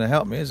potion's going to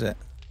help me, is it?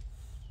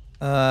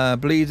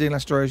 Bleeding,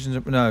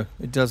 lacerations. No,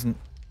 it doesn't.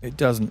 It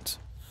doesn't.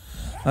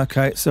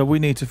 Okay, so we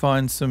need to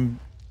find some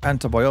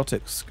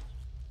antibiotics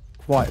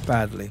quite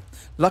badly.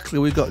 Luckily,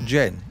 we got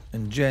Jen,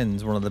 and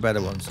Jen's one of the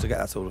better ones to get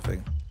that sort of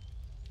thing.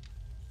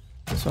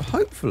 So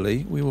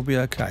hopefully, we will be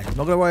okay. I'm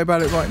not going to worry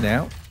about it right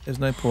now. There's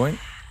no point.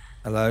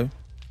 Hello.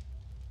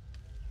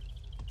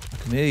 I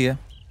can hear you.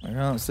 I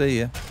can't see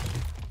you.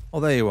 Oh,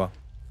 there you are.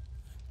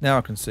 Now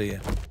I can see you.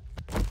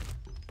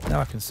 Now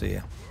I can see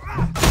you.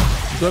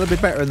 You've got to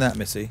be better than that,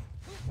 Missy.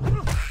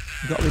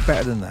 You've got to be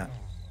better than that.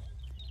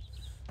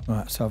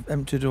 Right, so I've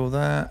emptied all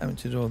that,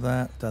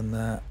 done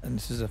that. And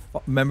this is a...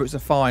 Remember, it's a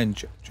find,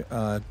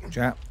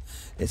 chap.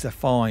 It's a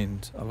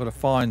find. I've got to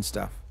find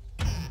stuff.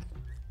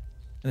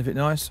 Anything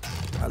nice?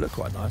 That looked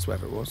quite nice,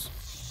 whatever it was.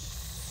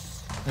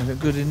 Anything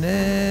good in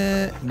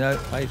there? No,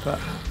 paper.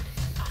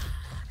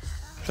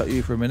 shut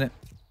you for a minute.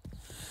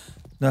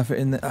 Nothing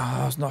in there. Oh,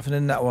 there's nothing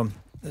in that one.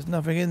 There's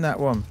nothing in that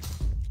one.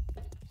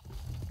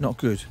 Not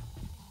good.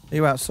 Are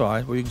you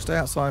outside? Well, you can stay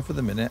outside for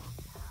the minute.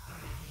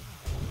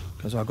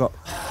 Because I've got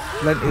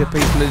plenty of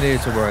people in here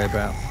to worry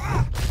about.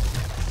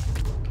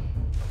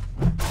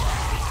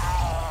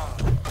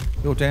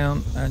 You're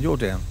down and you're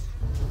down.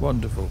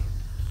 Wonderful.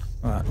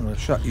 Alright, I'm going to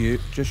shut you.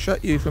 Just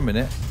shut you for a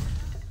minute.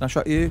 Can I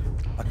shut you?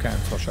 I can,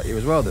 so I'll shut you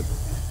as well then.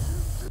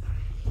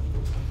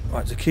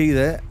 Right, there's a key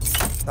there.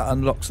 That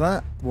unlocks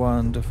that.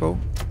 Wonderful.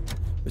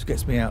 Which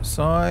gets me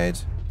outside.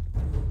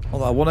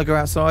 Although I want to go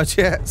outside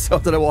yet, so I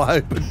don't know why I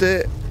opened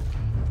it.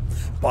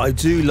 But I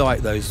do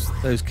like those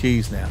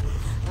keys now.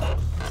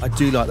 I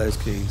do like those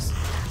keys.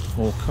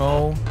 More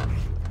coal.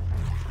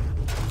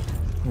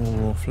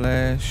 More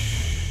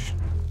flesh.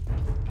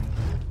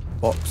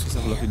 Box, let's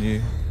have a look at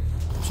you.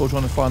 I'm sort of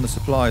trying to find the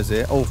supplies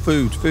here. Oh,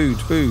 food, food,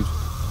 food.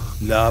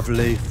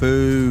 Lovely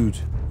food.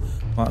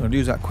 Right, I'm going to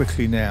use that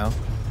quickly now.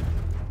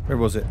 Where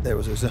was it? There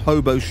was it. It's a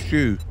hobo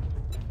stew.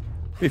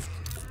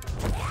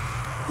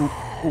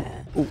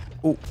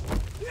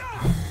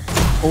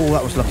 Oh,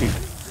 that was lucky.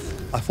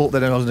 I thought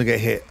then I was going to get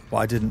hit, but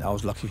I didn't. I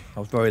was lucky. I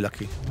was very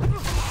lucky.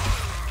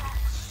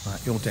 Right,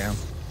 you're down.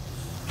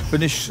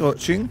 Finish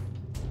searching.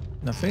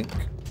 Nothing.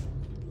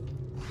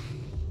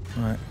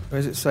 Right,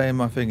 where's it saying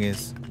my thing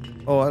is?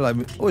 Oh, hello.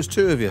 Oh, it's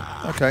two of you.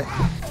 Okay.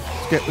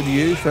 Let's get with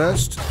you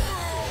first.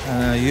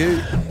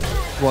 You.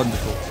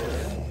 Wonderful.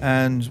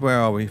 And where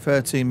are we?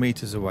 13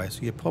 meters away.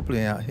 So you're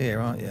probably out here,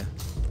 aren't you?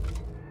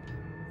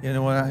 You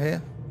anyone out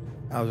here?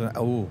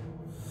 Oh.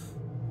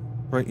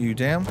 Break you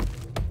down.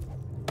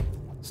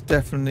 It's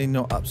definitely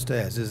not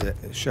upstairs, is it?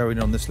 It's showing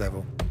on this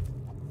level.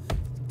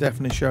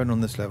 Definitely showing on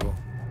this level.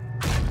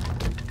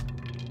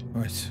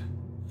 Right.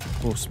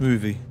 Or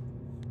smoothie.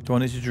 Do I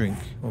need to drink?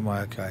 Or am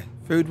I okay?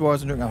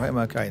 Food-wise and drink, I think I'm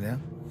okay now.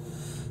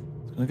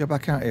 I'm going to go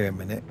back out here a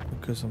minute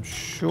because I'm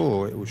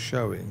sure it was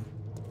showing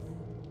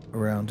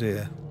around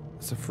here.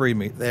 It's a free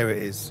meat. There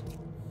it is.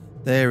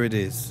 There it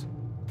is.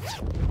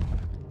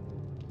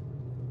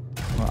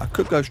 Right, I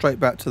could go straight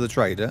back to the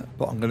trader,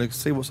 but I'm going to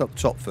see what's up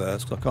top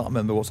first because I can't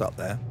remember what's up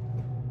there.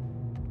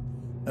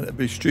 And it'd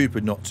be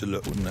stupid not to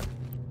look, wouldn't it?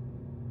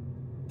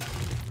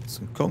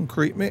 Some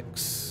concrete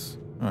mix.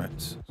 Right,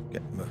 let's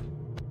get my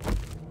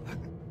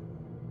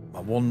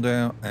wand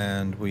out,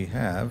 and we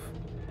have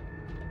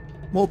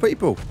more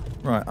people.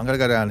 Right, I'm going to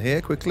go down here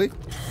quickly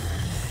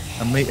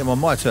and meet him on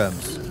my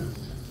terms.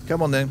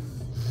 Come on then.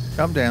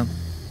 Come down.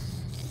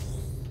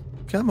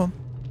 Come on.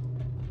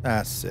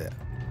 That's it.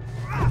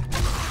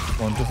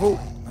 Wonderful.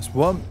 That's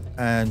one.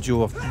 And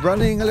you're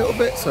running a little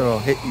bit, so I'll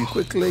hit you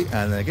quickly.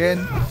 And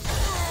again.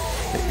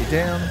 Hit you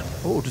down.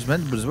 Oh, just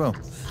mendable as well.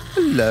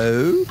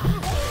 Hello.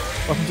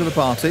 Welcome to the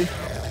party.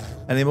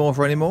 Any more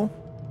for any more?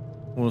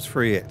 Or was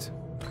free it?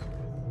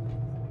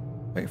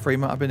 I think free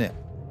might have been it.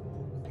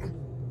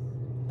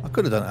 I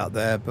could have done it out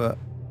there, but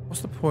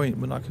what's the point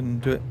when I can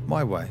do it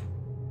my way?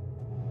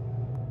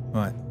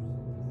 Right.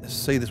 Let's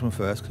see this one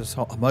first, because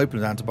I'm hoping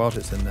there's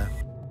antibiotics in there.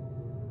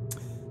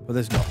 But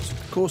there's not.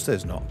 Of course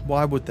there's not.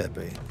 Why would there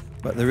be?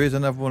 But there is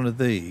another one of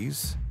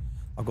these.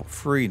 I've got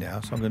 3 now,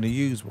 so I'm going to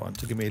use one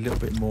to give me a little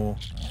bit more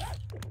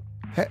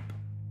pep.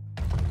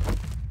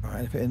 Alright,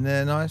 anything in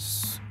there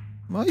nice?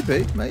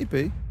 Maybe,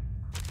 maybe.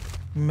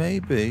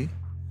 Maybe.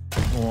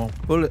 Or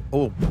bullet.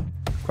 Oh,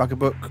 cracker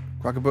book.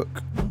 Cracker book.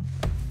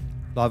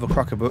 Love a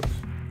cracker book.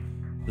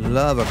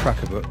 Love a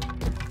cracker book.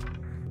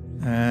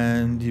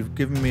 And you've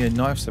given me a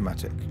knife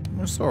somatic.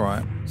 It's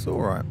alright. It's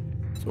alright.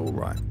 It's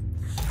alright.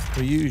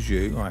 We'll use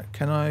you. Right,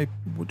 can I...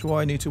 Do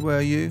I need to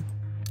wear you?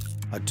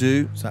 I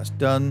do, so that's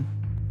done.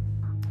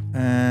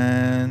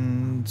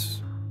 And...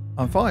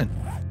 I'm fine.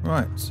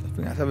 Right, so I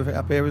think that's everything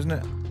up here, isn't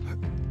it?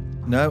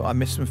 No, I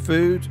missed some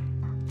food.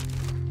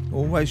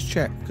 Always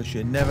check, because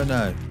you never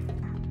know.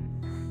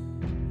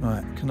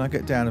 Right, can I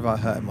get down without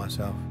hurting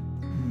myself?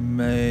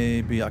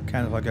 Maybe I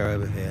can if I go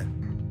over here.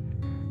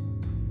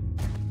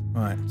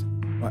 Right.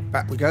 Right,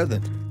 back we go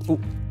then. Oh,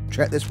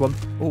 check this one.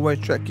 Always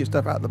check your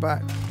stuff out the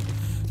back.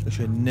 Because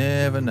you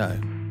never know.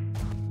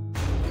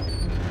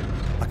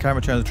 I can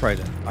return the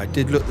trader. I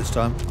did look this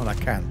time, and I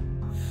can.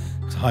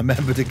 So I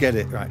remember to get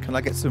it. Right, can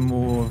I get some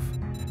more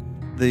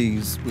of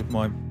these with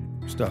my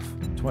stuff?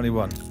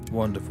 21.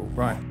 Wonderful.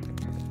 Right.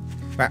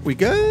 Back we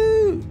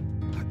go.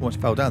 Almost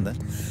fell down there.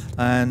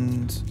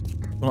 And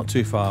we're not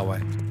too far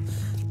away.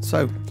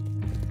 So,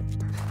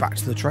 back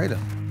to the trader.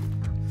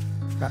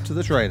 Back to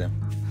the trader.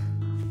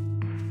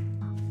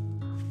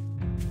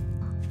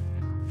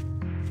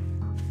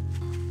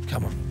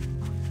 Come on.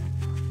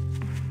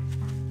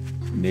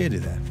 Nearly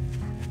there.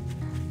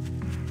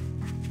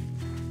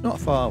 Not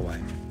far away.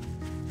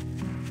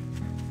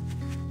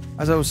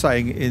 As I was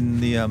saying in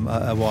the a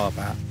while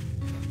back,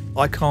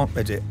 I can't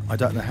edit. I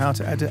don't know how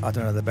to edit. I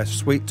don't know the best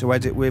suite to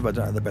edit with. I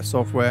don't know the best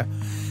software.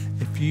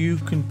 If you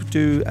can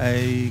do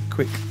a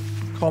quick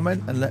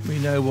comment and let me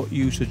know what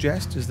you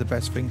suggest is the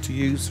best thing to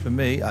use for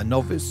me, a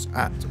novice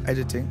at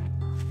editing,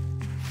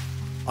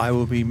 I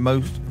will be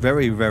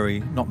very,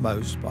 very, not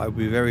most, but I will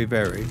be very,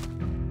 very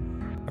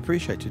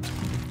appreciated.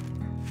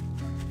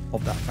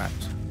 of that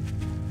fact.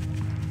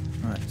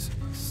 Right,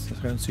 let's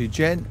go and see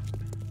Jen.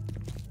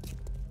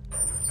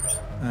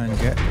 And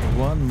get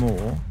one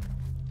more.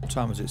 What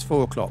time is it? It's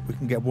 4 o'clock. We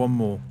can get one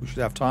more. We should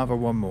have time for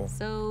one more.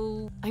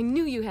 So, I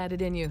knew you had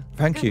it in you.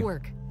 Thank Good you.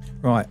 work.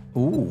 Right.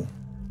 Ooh.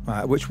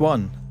 Right, which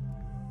one?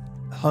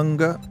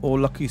 Hunger or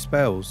lucky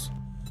spells?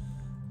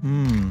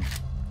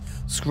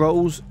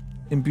 Scrolls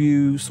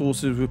imbue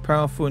sorcerers with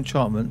powerful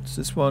enchantments.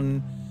 This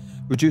one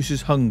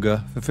reduces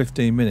hunger for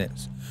 15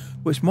 minutes,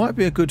 which might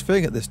be a good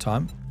thing at this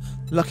time.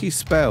 Lucky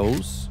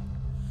spells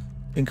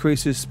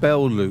increases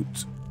spell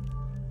loot.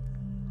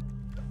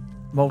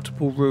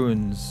 Multiple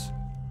ruins.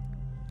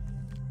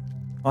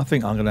 I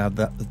think I'm going to have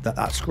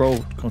that scroll,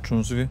 to be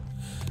honest with you.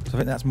 So I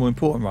think that's more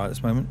important right at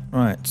this moment.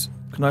 Right.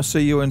 Can I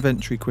see your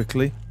inventory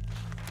quickly?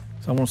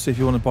 So I want to see if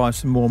you want to buy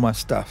some more of my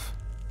stuff.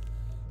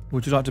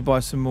 Would you like to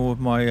buy some more of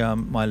my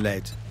my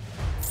lead?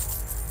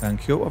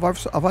 Thank you.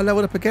 Have I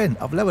leveled up again?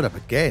 I've leveled up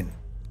again.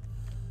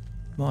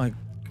 My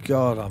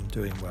God, I'm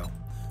doing well.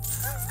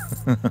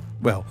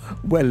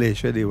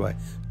 Well-ish anyway.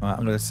 Right,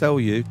 I'm going to sell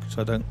you because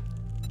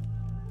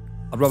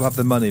I'd rather have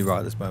the money right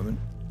at this moment.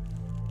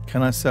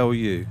 Can I sell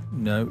you?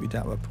 No, you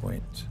don't have a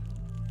point.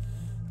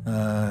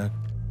 No,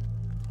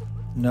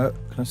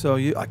 can I sell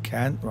you? I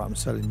can. Right, I'm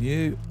selling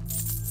you.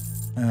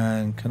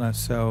 And can I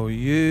sell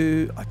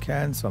you? I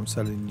can, so I'm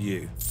selling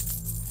you.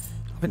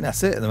 I think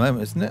that's it at the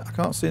moment, isn't it? I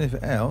can't see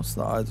anything else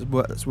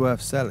that's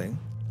worth selling.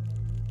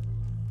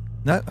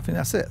 No, I think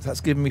that's it.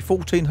 That's giving me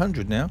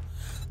 1,400 now.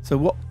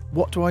 So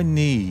what do I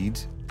need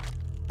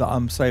that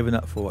I'm saving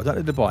up for? I don't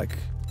need the bike.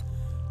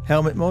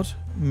 Helmet mod?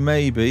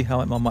 Maybe.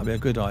 Helmet mod might be a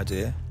good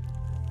idea.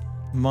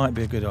 Might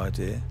be a good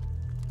idea.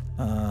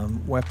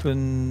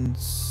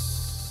 Weapons...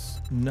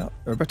 No.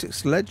 Aerobatic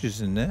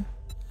sledges in there.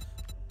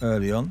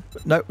 Early on.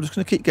 But no, I'm just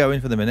going to keep going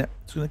for the minute.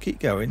 Just going to keep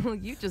going. Well,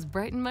 you just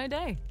brightened my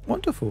day.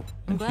 Wonderful.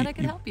 I'm glad I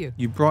could help you.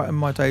 You brightened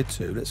my day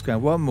too. Let's go.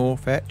 One more.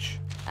 Fetch.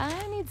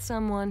 I need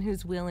someone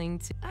who's willing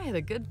to... I had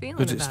a good feeling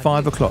Because about it's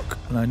 5 you. o'clock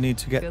and I need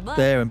to Good get luck.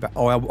 there and back.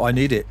 Oh, I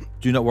need it.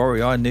 Do not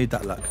worry. I need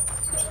that luck.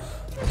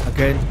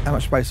 Again, how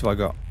much space have I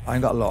got? I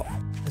ain't got a lot.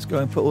 Let's go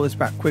and put all this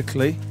back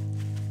quickly.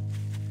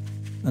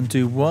 And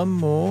do one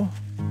more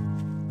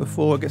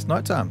before it gets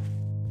night time.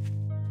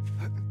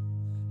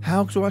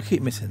 How do I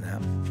keep missing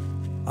that?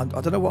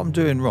 I don't know what I'm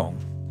doing wrong.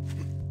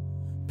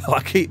 But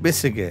I keep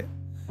missing it.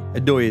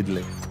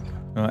 Annoyingly.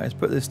 Alright, let's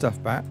put this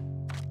stuff back.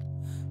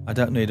 I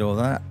don't need all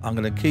that. I'm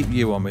going to keep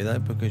you on me though,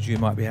 because you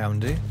might be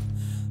handy.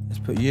 Let's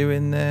put you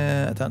in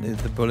there. I don't need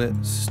the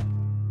bullets.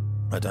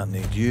 I don't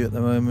need you at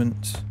the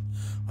moment.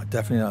 I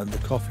definitely don't need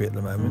the coffee at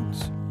the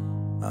moment.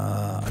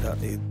 I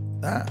don't need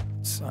that.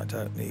 I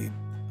don't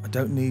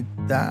need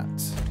that.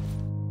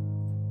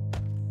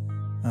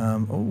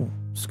 Oh,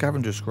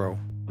 scavenger scroll.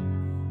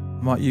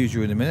 Might use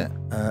you in a minute.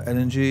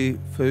 Energy,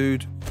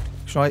 food.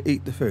 Should I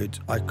eat the food?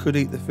 I could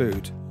eat the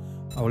food.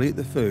 I will eat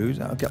the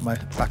food. I'll get my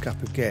back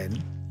up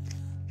again.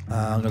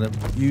 I'm going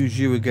to use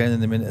you again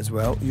in a minute as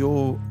well.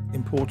 You're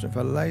important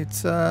for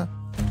later.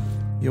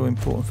 You're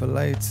important for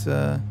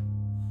later.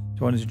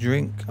 Do I need to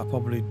drink? I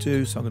probably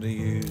do, so I'm going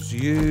to use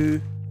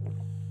you.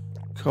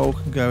 Coal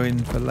can go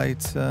in for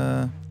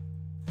later.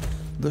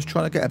 I'm just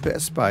trying to get a bit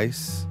of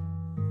space.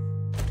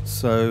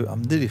 So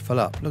I'm nearly full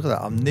up. Look at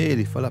that. I'm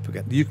nearly full up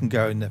again. You can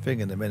go in the thing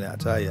in a minute, I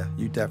tell you.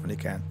 You definitely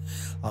can.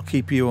 I'll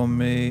keep you on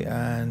me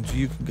and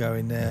you can go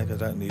in there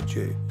because I don't need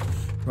you.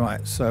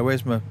 Right, so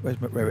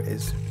where it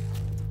is?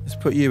 Let's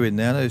put you in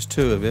there. I know there's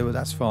 2 of you, but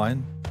that's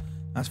fine.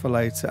 That's for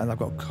later. And I've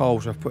got coal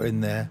which I've put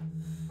in there.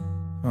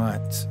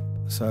 Right,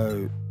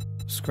 so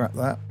scrap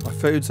that. My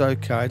food's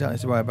okay. I don't need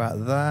to worry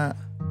about that.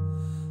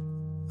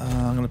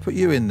 I'm going to put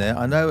you in there.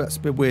 I know that's a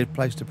bit weird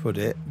place to put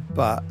it,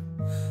 but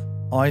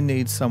I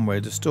need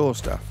somewhere to store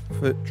stuff,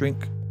 food,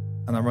 drink,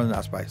 and I'm running out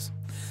of space.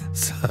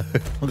 So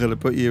I'm going to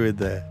put you in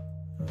there.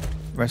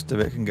 The rest of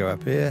it can go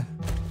up here.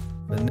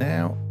 But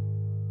now,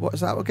 what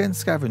is that again?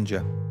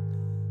 Scavenger.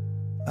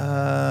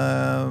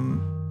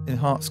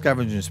 Enhanced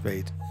scavenging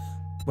speed.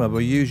 Well,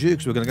 we'll use you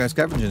because we're going to go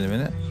scavenging in a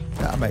minute.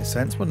 That makes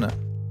sense, wouldn't it?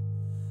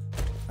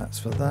 That's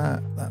for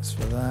that. That's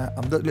for that.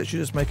 I'm literally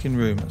just making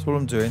room. That's all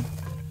I'm doing.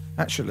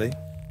 Actually,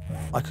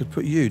 I could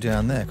put you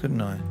down there,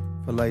 couldn't I?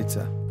 For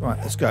later. Right,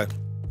 let's go.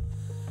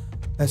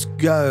 Let's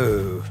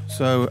go.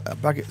 So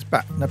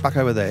back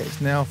over there. It's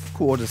now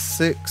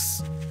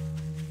 5:45.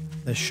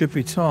 There should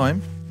be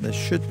time. There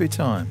should be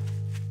time.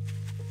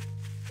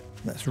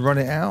 Let's run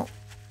it out.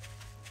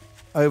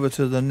 Over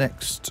to the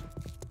next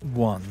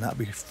one. That'll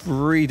be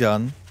 3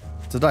 done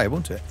today,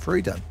 won't it?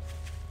 3 done.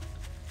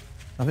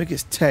 I think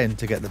it's 10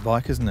 to get the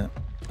bike, isn't it?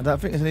 I don't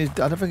think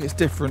it's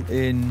different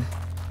in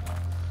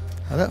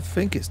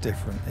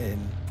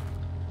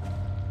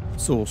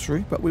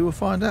sorcery, but we will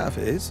find out if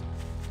it is.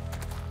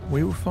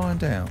 We will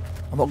find out.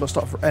 I'm not going to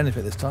stop for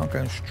anything this time. I'm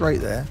going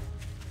straight there.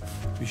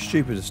 It'd be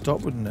stupid to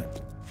stop, wouldn't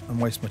it? And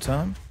waste my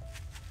time.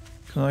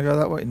 Can I go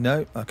that way?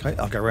 No. Okay,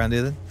 I'll go around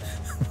here then.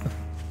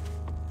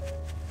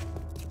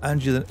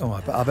 And you then. Oh,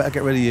 I better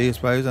get rid of you, I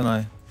suppose, don't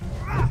I?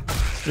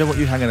 We don't want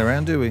you hanging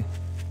around, do we?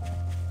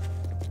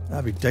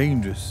 That'd be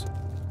dangerous.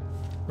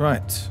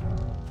 Right.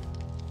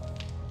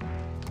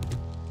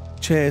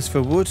 Chairs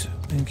for wood.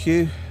 Thank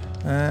you.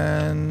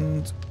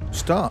 And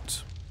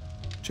start.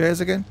 Chairs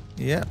again?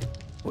 Yeah.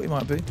 What it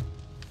might be.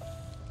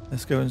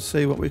 Let's go and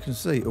see what we can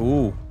see.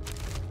 Ooh.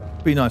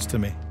 Be nice to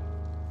me.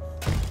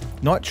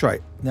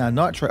 Nitrate. Now,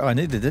 nitrate I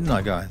needed, didn't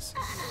I, guys? Do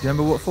you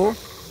remember what for?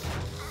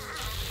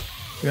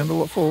 Remember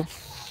what for?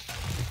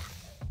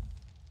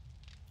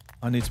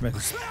 I need to make a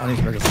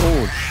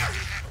forge.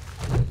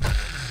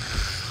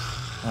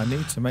 I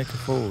need to make a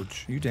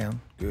forge. You down?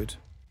 Good.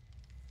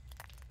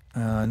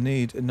 I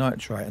need a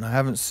nitrate, and I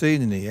haven't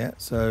seen any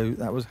yet, so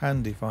that was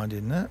handy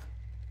finding that.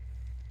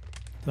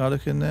 Did I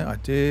look in there? I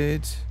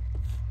did.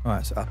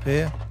 Right, so up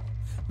here.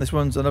 This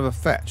one's another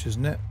fetch,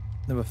 isn't it?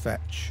 Another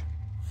fetch.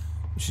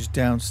 Which is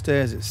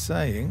downstairs, it's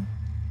saying.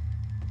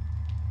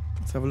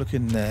 Let's have a look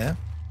in there.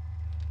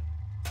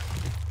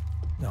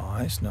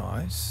 Nice,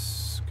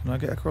 nice. Can I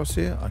get across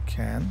here? I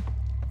can.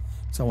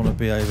 So I want to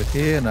be over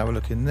here and have a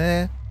look in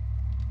there.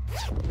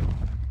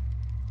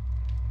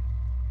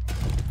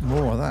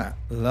 More of that.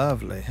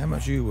 Lovely. How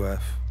much are you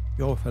worth?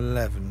 You're worth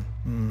 11.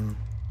 Don't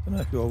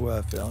know if you're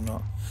worth it or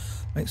not.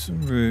 Make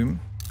some room.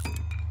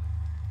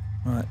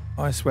 Right.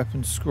 Ice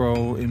weapon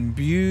scroll.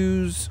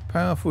 Imbues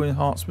powerful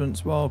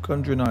enhancements while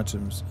conjuring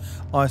items.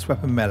 Ice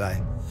weapon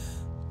melee.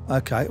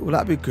 Okay. Well,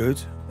 that'd be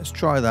good. Let's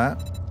try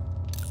that.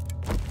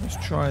 Let's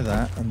try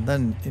that. And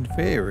then, in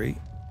theory,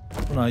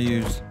 when I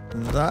use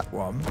that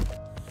one,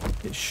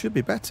 it should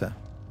be better.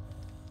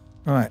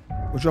 Right.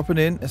 We're dropping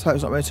in. Let's hope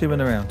there's not many too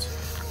many around.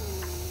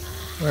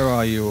 Where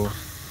are you all?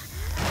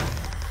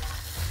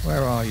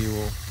 Where are you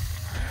all?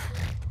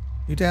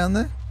 You down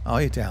there? Oh,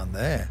 you're down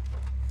there.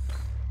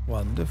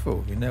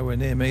 Wonderful. You're nowhere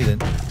near me then.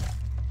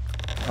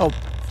 Oh,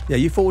 yeah,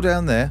 you fall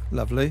down there.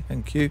 Lovely.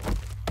 Thank you.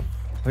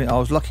 I mean, I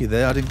was lucky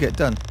there. I didn't get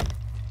done.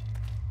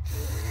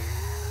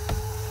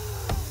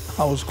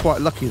 I was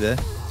quite lucky there.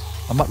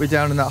 I might be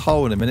down in that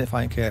hole in a minute if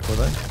I ain't careful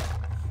though.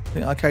 I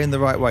think I came the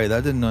right way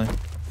though, didn't I?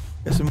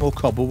 Get some more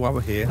cobble while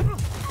we're here.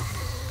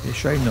 Be a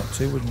shame not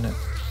to, wouldn't it?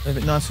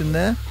 Anything nice in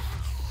there?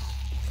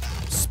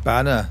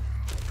 Spanner.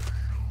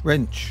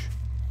 Wrench.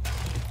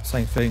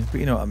 Same thing, but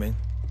you know what I mean.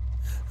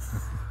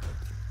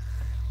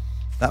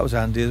 That was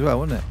handy as well,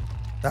 wasn't it?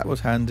 That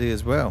was handy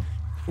as well.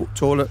 Oh,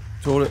 toilet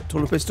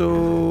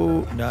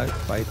pistol. No,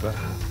 paper.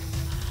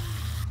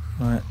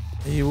 Right.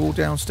 Are you all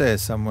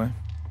downstairs somewhere?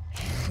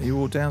 Are you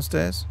all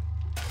downstairs?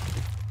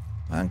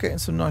 I'm getting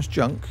some nice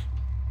junk.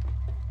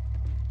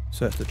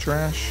 Search the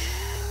trash.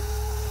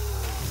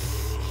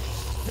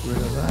 Get rid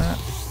of that.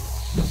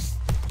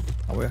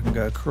 Oh, we can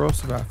go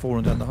across without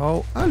falling down the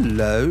hole.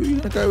 Hello, you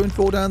gonna go and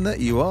fall down there?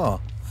 You are.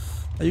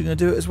 Are you gonna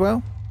do it as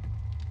well?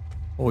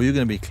 Or are you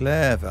gonna be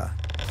clever?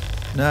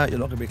 No, you're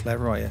not gonna be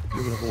clever, are you?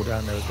 You're gonna fall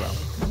down there as well.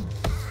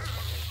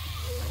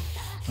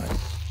 Right.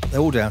 They're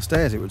all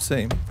downstairs, it would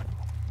seem.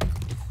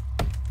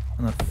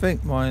 And I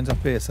think mine's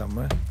up here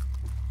somewhere.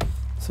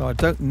 So I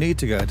don't need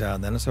to go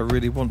down there unless I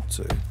really want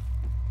to.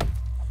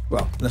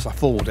 Well, unless I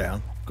fall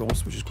down, of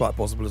course, which is quite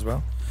possible as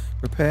well.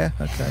 Repair,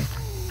 okay.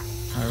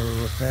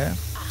 Repair.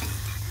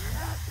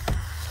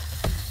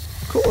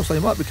 Of course, they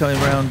might be coming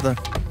around the...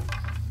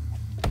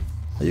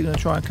 Are you going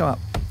to try and come up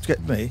to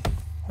get me?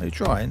 Are you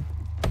trying?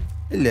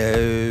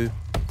 Hello.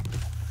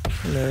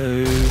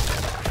 Hello.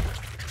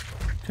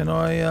 Can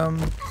I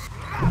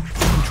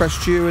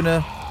interest you in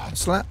a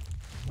slap?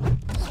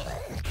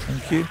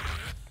 Thank you.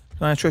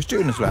 Can I interest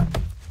you in a slap?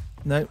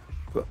 No.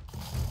 But...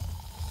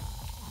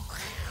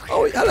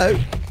 Oh, hello.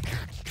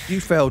 You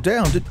fell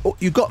down. Oh,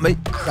 you got me.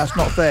 That's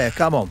not fair.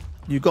 Come on.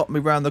 You got me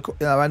round the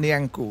around the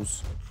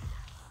ankles.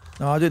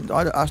 No, I didn't.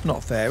 That's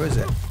not fair, is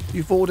it?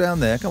 You fall down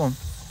there. Come on.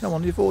 Come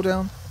on. You fall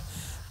down.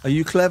 Are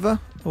you clever?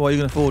 Or are you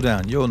going to fall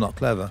down? You're not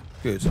clever.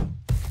 Good.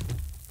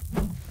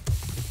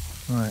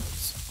 Right.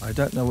 I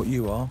don't know what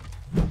you are.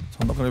 So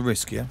I'm not going to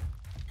risk you.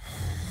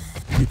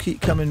 You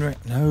keep coming.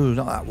 No,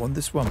 not that one.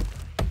 This one.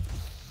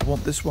 I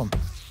want this one.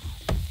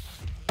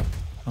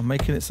 I'm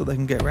making it so they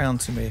can get round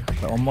to me,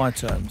 but on my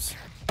terms.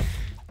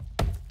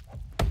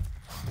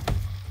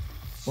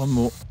 One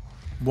more.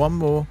 One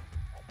more.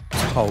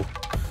 There's a hole.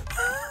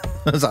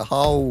 There's a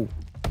hole.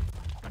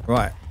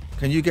 Right.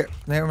 Can you get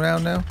there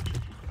around now?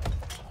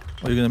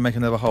 Or are you going to make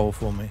another hole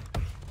for me?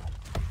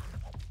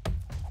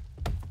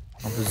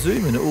 I'm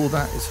presuming that all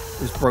that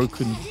is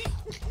broken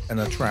and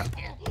a trap.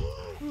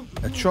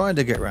 They're trying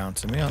to get round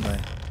to me, aren't they?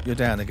 You're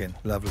down again.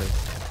 Lovely.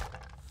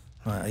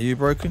 Right. Are you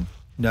broken?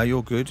 No,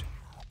 you're good.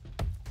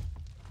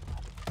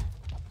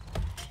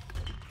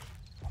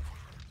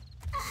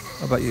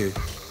 How about you?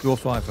 You're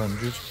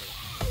 500.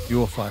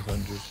 You're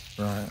 500.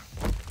 Right.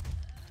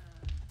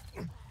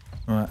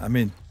 Right, I'm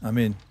in. I'm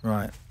in.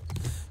 Right.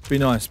 Be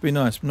nice. Be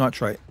nice.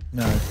 Nitrate.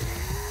 No.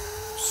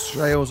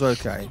 Shale's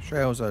okay.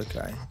 Shale's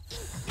okay.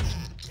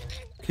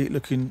 Keep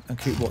looking and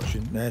keep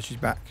watching. There, she's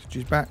back.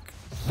 She's back.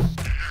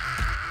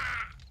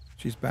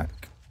 She's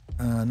back.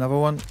 Another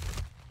one.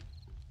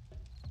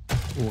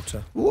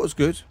 Water. Water's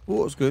good.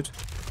 Water's good.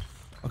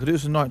 I could do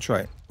some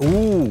nitrate.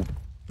 Ooh.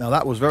 Now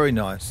that was very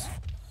nice.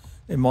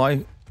 In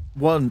my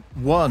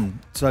One.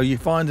 So you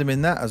find them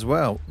in that as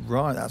well.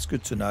 Right, that's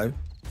good to know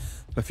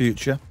for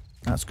future.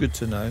 That's good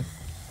to know.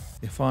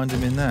 You find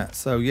them in that.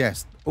 So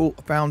yes. Oh,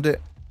 I found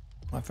it.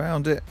 I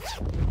found it.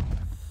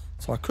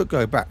 So I could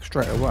go back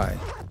straight away.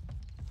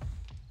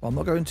 But I'm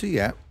not going to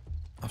yet.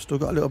 I've still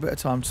got a little bit of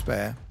time to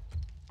spare.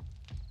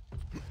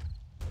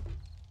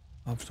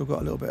 I've still got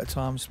a little bit of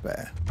time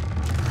spare.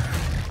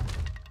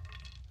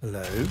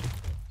 Hello?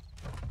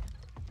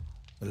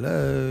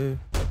 Hello?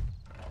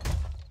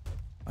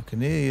 I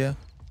can hear you.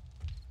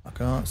 I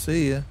can't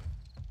see you.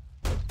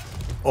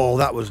 Oh,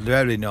 that was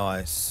very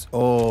nice.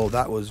 Oh,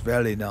 that was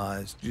very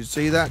nice. Did you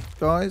see that,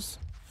 guys?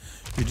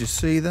 Did you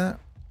see that?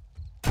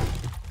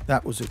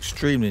 That was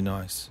extremely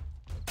nice.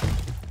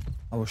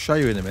 I will show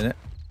you in a minute.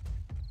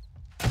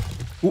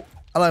 Oh,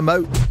 hello,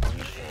 Mo.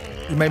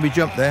 You made me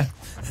jump there.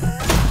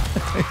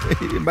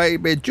 You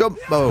made me jump,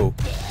 Mo.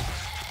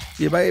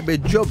 You made me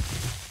jump.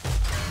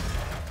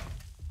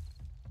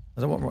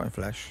 I don't want rotten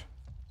flesh.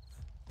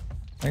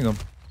 Hang on.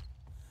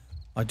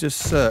 I just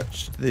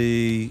searched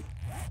the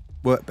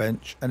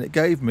workbench and it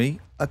gave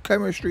me a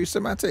chemistry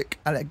somatic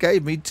and it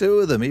gave me 2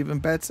 of them, even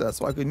better,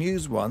 so I can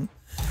use one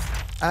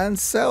and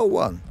sell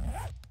one.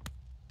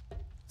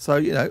 So,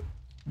 you know,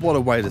 what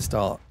a way to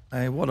start.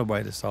 Hey, what a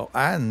way to start.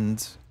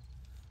 And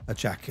a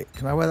jacket.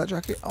 Can I wear that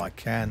jacket? Oh, I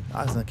can.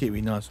 That's going to keep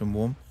me nice and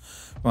warm.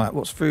 Right,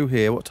 what's through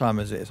here? What time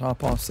is it? It's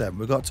 7:30.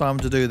 We've got time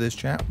to do this,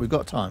 chat. We've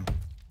got time.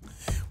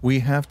 We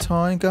have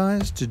time,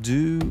 guys, to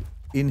do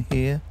in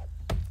here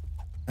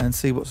and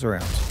see what's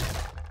around.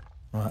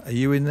 Right, are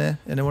you in there?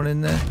 Anyone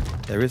in there?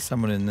 There is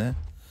someone in there.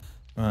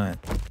 Right,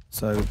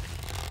 so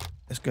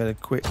let's get a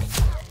quick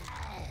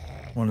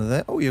one of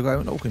there. Oh, you're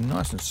going walking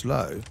nice and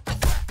slow.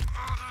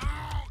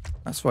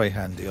 That's very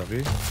handy of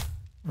you.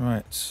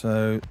 Right,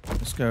 so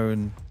let's go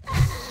and.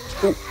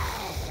 Oh,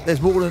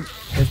 there's more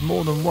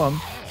than one.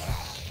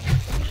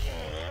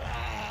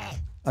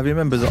 I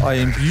remember that I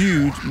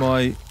imbued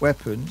my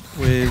weapon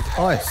with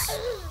ice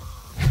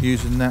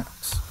using that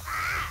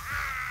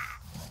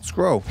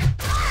scroll,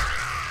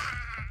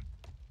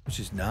 which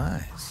is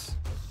nice.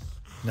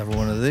 Another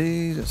one of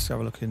these. Let's have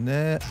a look in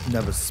there.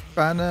 Another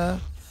spanner.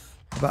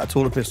 About a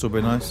taller pistol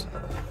would be nice.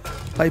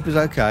 Paper's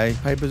okay.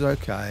 Paper's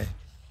okay.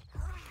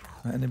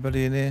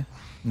 Anybody in here?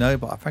 No,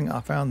 but I think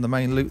I found the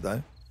main loot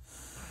though.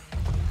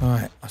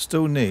 Alright, I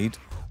still need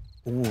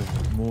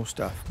more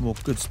stuff, more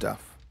good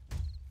stuff.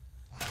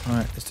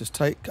 Alright, let's just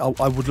take...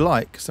 I would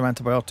like some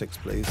antibiotics,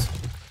 please.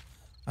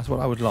 That's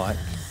what I would like.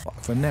 But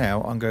for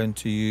now, I'm going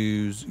to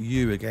use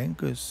you again,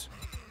 because...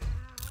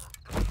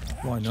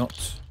 why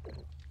not?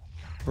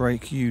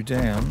 Break you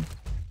down,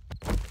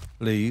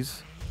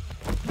 please.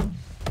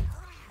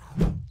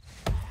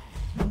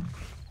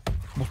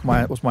 What's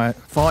my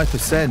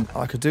 5%?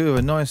 I could do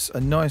a nice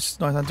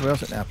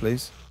antibiotic now,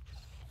 please.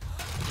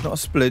 Not a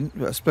splint,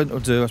 but a splint will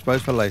do, I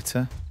suppose, for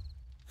later.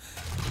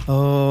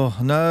 Oh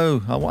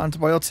no, I want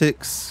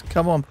antibiotics.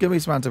 Come on, give me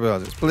some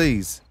antibiotics,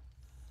 please.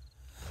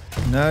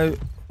 No,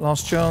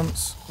 last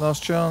chance,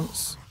 last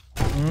chance.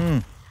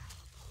 Not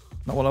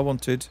what I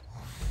wanted.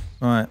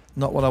 Right,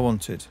 not what I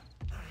wanted.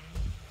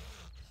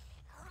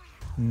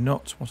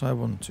 Not what I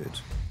wanted.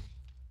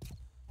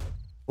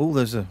 Oh,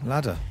 there's a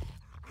ladder.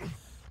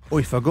 Oh,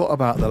 I forgot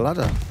about the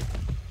ladder.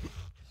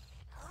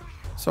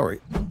 Sorry.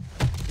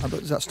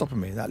 Is that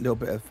stopping me? That little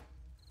bit of...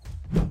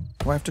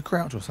 do I have to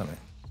crouch or something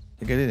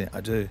to get in it?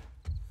 I do.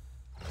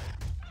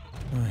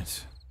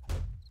 Right.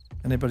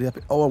 Anybody up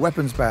here? Oh, a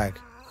weapons bag.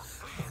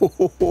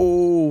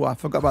 Oh, I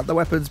forgot about the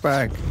weapons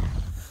bag.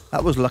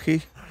 That was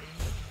lucky.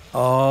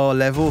 Oh,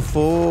 level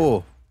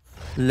 4.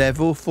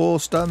 Level 4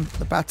 stun.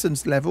 The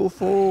pattern's level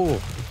 4.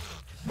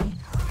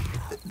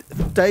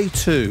 Day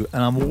 2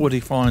 and I'm already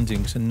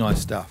finding some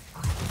nice stuff.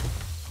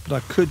 But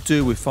I could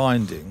do with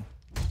finding,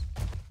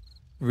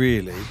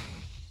 really.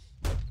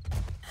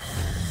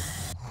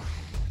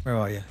 Where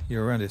are you?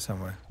 You're around here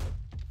somewhere.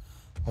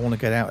 I want to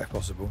get out if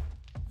possible,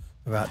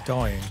 without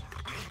dying.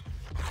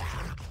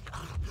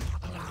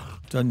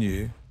 Done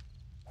you.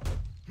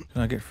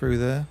 Can I get through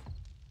there?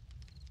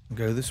 And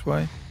go this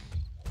way?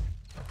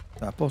 Is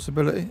that a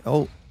possibility?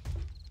 Oh,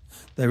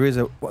 there is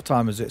a... what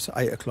time is it? It's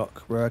 8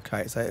 o'clock. We're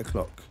okay, it's 8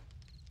 o'clock.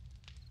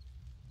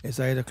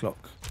 It's 8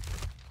 o'clock.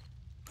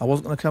 I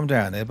wasn't going to come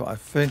down here, but I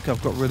think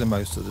I've got rid of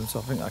most of them, so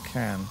I think I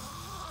can.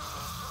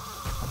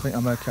 I think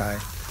I'm okay.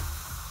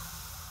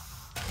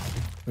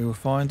 We will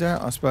find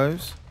out, I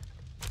suppose.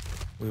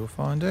 We will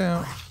find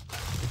out.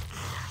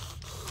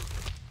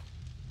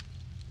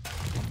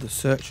 I'm just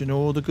searching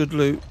all the good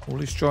loot. All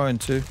he's trying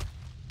to.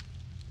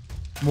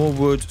 More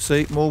wood.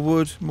 See? More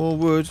wood. More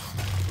wood.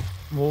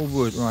 More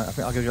wood. Right, I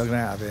think I can get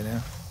out of here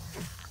now.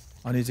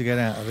 I need to get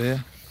out of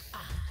here.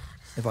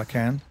 If I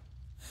can.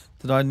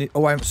 Did I need...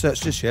 oh, I haven't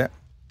searched this yet.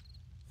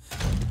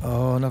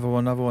 Oh, another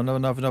one,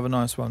 another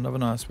nice one, another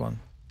nice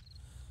one.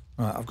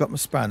 Right, I've got my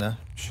spanner.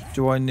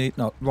 Do I need...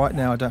 no, right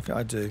now I don't think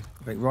I do.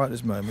 I think right at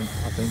this moment,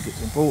 I think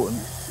it's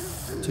important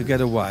to get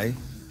away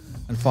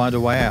and find a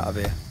way out of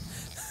here.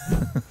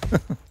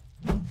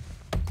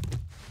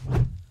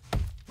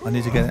 I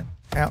need to get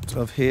out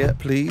of here,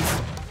 please.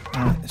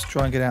 Right, let's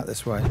try and get out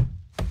this way.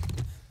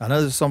 I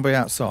know there's somebody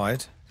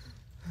outside.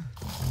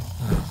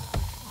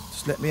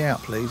 Just let me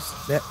out, please.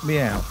 Let me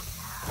out.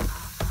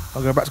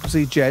 I'll go back to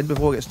see Jen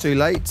before it gets too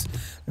late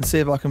and see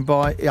if I can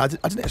buy... Yeah, I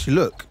didn't actually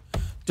look.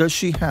 Does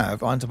she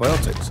have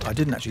antibiotics? I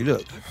didn't actually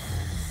look.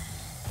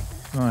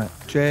 Right,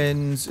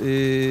 Jen's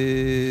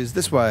is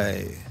this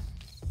way.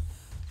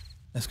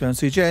 Let's go and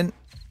see Jen.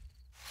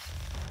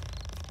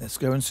 Let's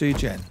go and see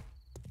Jen.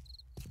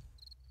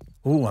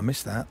 Oh, I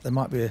missed that. There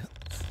might be a...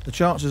 The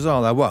chances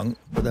are there won't,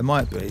 but there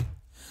might be.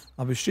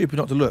 I'd be stupid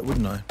not to look,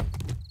 wouldn't I?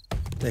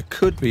 There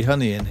could be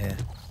honey in here.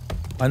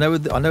 I know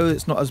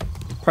it's not as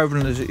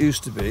prevalent as it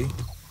used to be,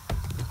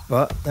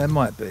 but there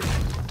might be.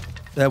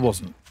 There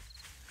wasn't.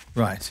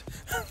 Right.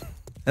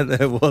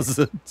 There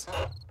wasn't.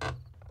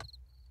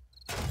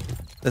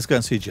 Let's go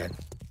and see Jen.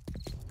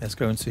 Let's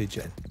go and see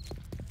Jen.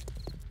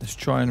 Let's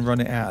try and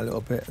run it out a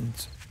little bit and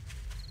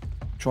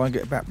try and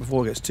get back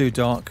before it gets too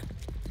dark.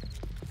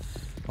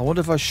 I wonder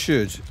if I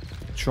should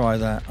try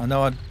that. I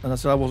know I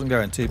said I wasn't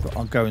going to, but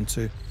I'm going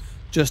to,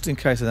 just in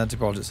case there's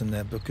antibiotics in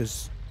there,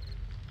 because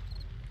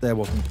there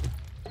wasn't.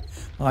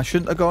 I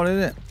shouldn't have gone in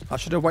it. I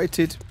should have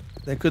waited.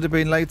 There could have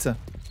been later.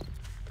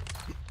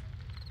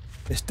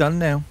 It's done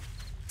now.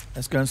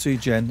 Let's go and see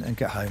Jen and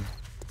get home.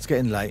 It's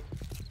getting late.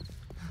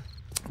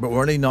 But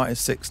we're only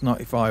 96,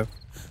 95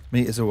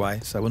 metres away,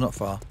 so we're not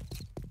far.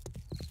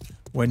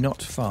 We're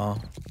not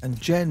far. And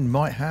Jen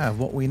might have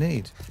what we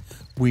need.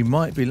 We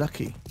might be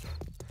lucky.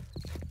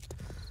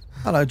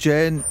 Hello,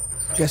 Jen.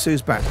 Guess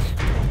who's back?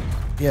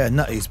 Yeah,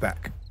 Nutty's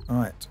back. All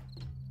right.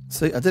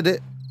 See, I did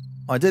it.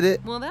 I did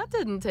it. Well, that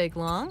didn't take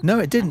long. No,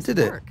 it didn't, did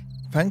it? Work.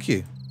 Thank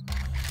you.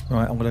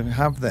 Right, I'm going to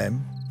have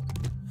them.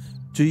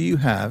 Do you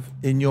have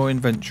in your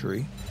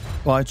inventory,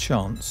 by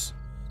chance,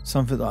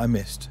 something that I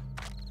missed?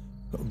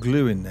 Got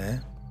glue in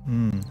there.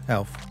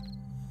 Health.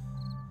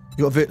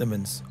 You got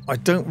vitamins. I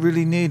don't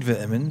really need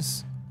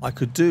vitamins. I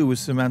could do with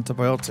some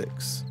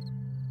antibiotics.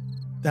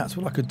 That's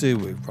what I could do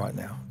with right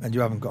now. And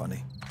you haven't got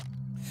any.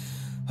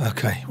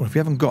 Okay, well, if you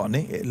haven't got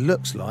any, it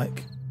looks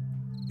like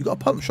you got a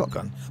pump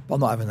shotgun, but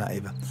I'm not having that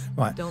either.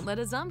 Right. Don't let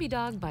a zombie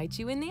dog bite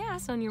you in the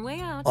ass on your way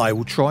out. I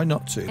will try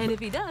not to. And if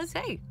he does,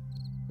 hey,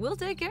 we'll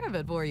take care of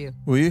it for you.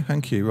 Will you?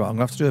 Thank you. Right, I'm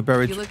going to have to do a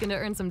buried... You looking to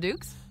earn some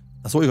dukes?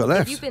 That's all you got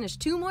left. If you finish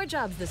 2 more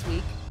jobs this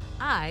week,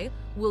 I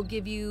will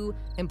give you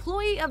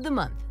Employee of the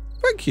Month.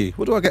 Thank you.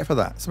 What do I get for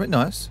that? Something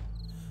nice.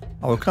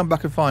 I will come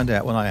back and find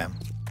out when I am.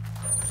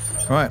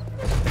 Right,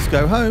 let's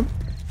go home.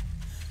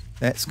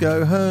 Let's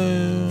go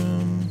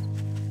home.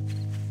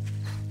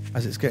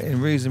 As it's getting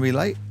reasonably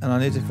late and I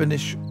need to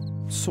finish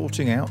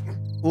sorting out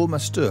all my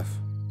stuff.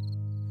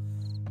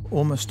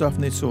 All my stuff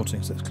needs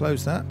sorting. So let's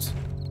close that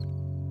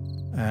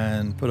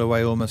and put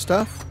away all my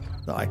stuff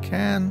that I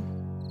can.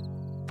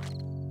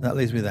 That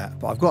leaves me that.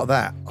 But I've got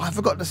that. I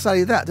forgot to sell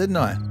you that, didn't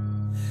I?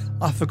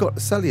 I forgot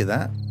to sell you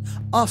that.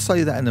 I'll sell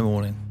you that in the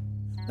morning.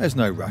 There's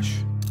no rush.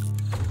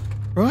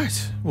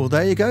 Right. Well,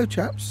 there you go,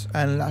 chaps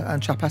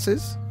and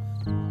chapasses.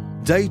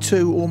 Day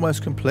 2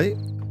 almost complete.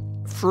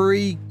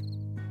 3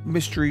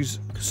 mysteries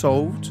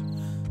solved.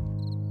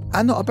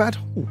 And not a bad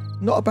haul.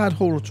 Not a bad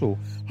haul at all.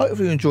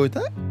 Hopefully you enjoyed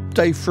that.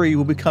 Day 3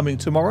 will be coming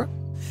tomorrow.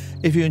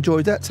 If you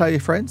enjoyed that, tell your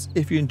friends.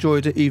 If you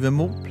enjoyed it even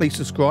more, please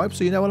subscribe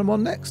so you know when I'm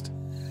on next.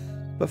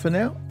 But for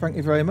now, thank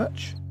you very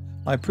much.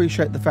 I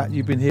appreciate the fact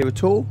you've been here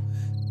at all.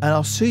 And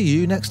I'll see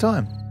you next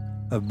time.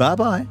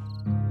 Bye-bye.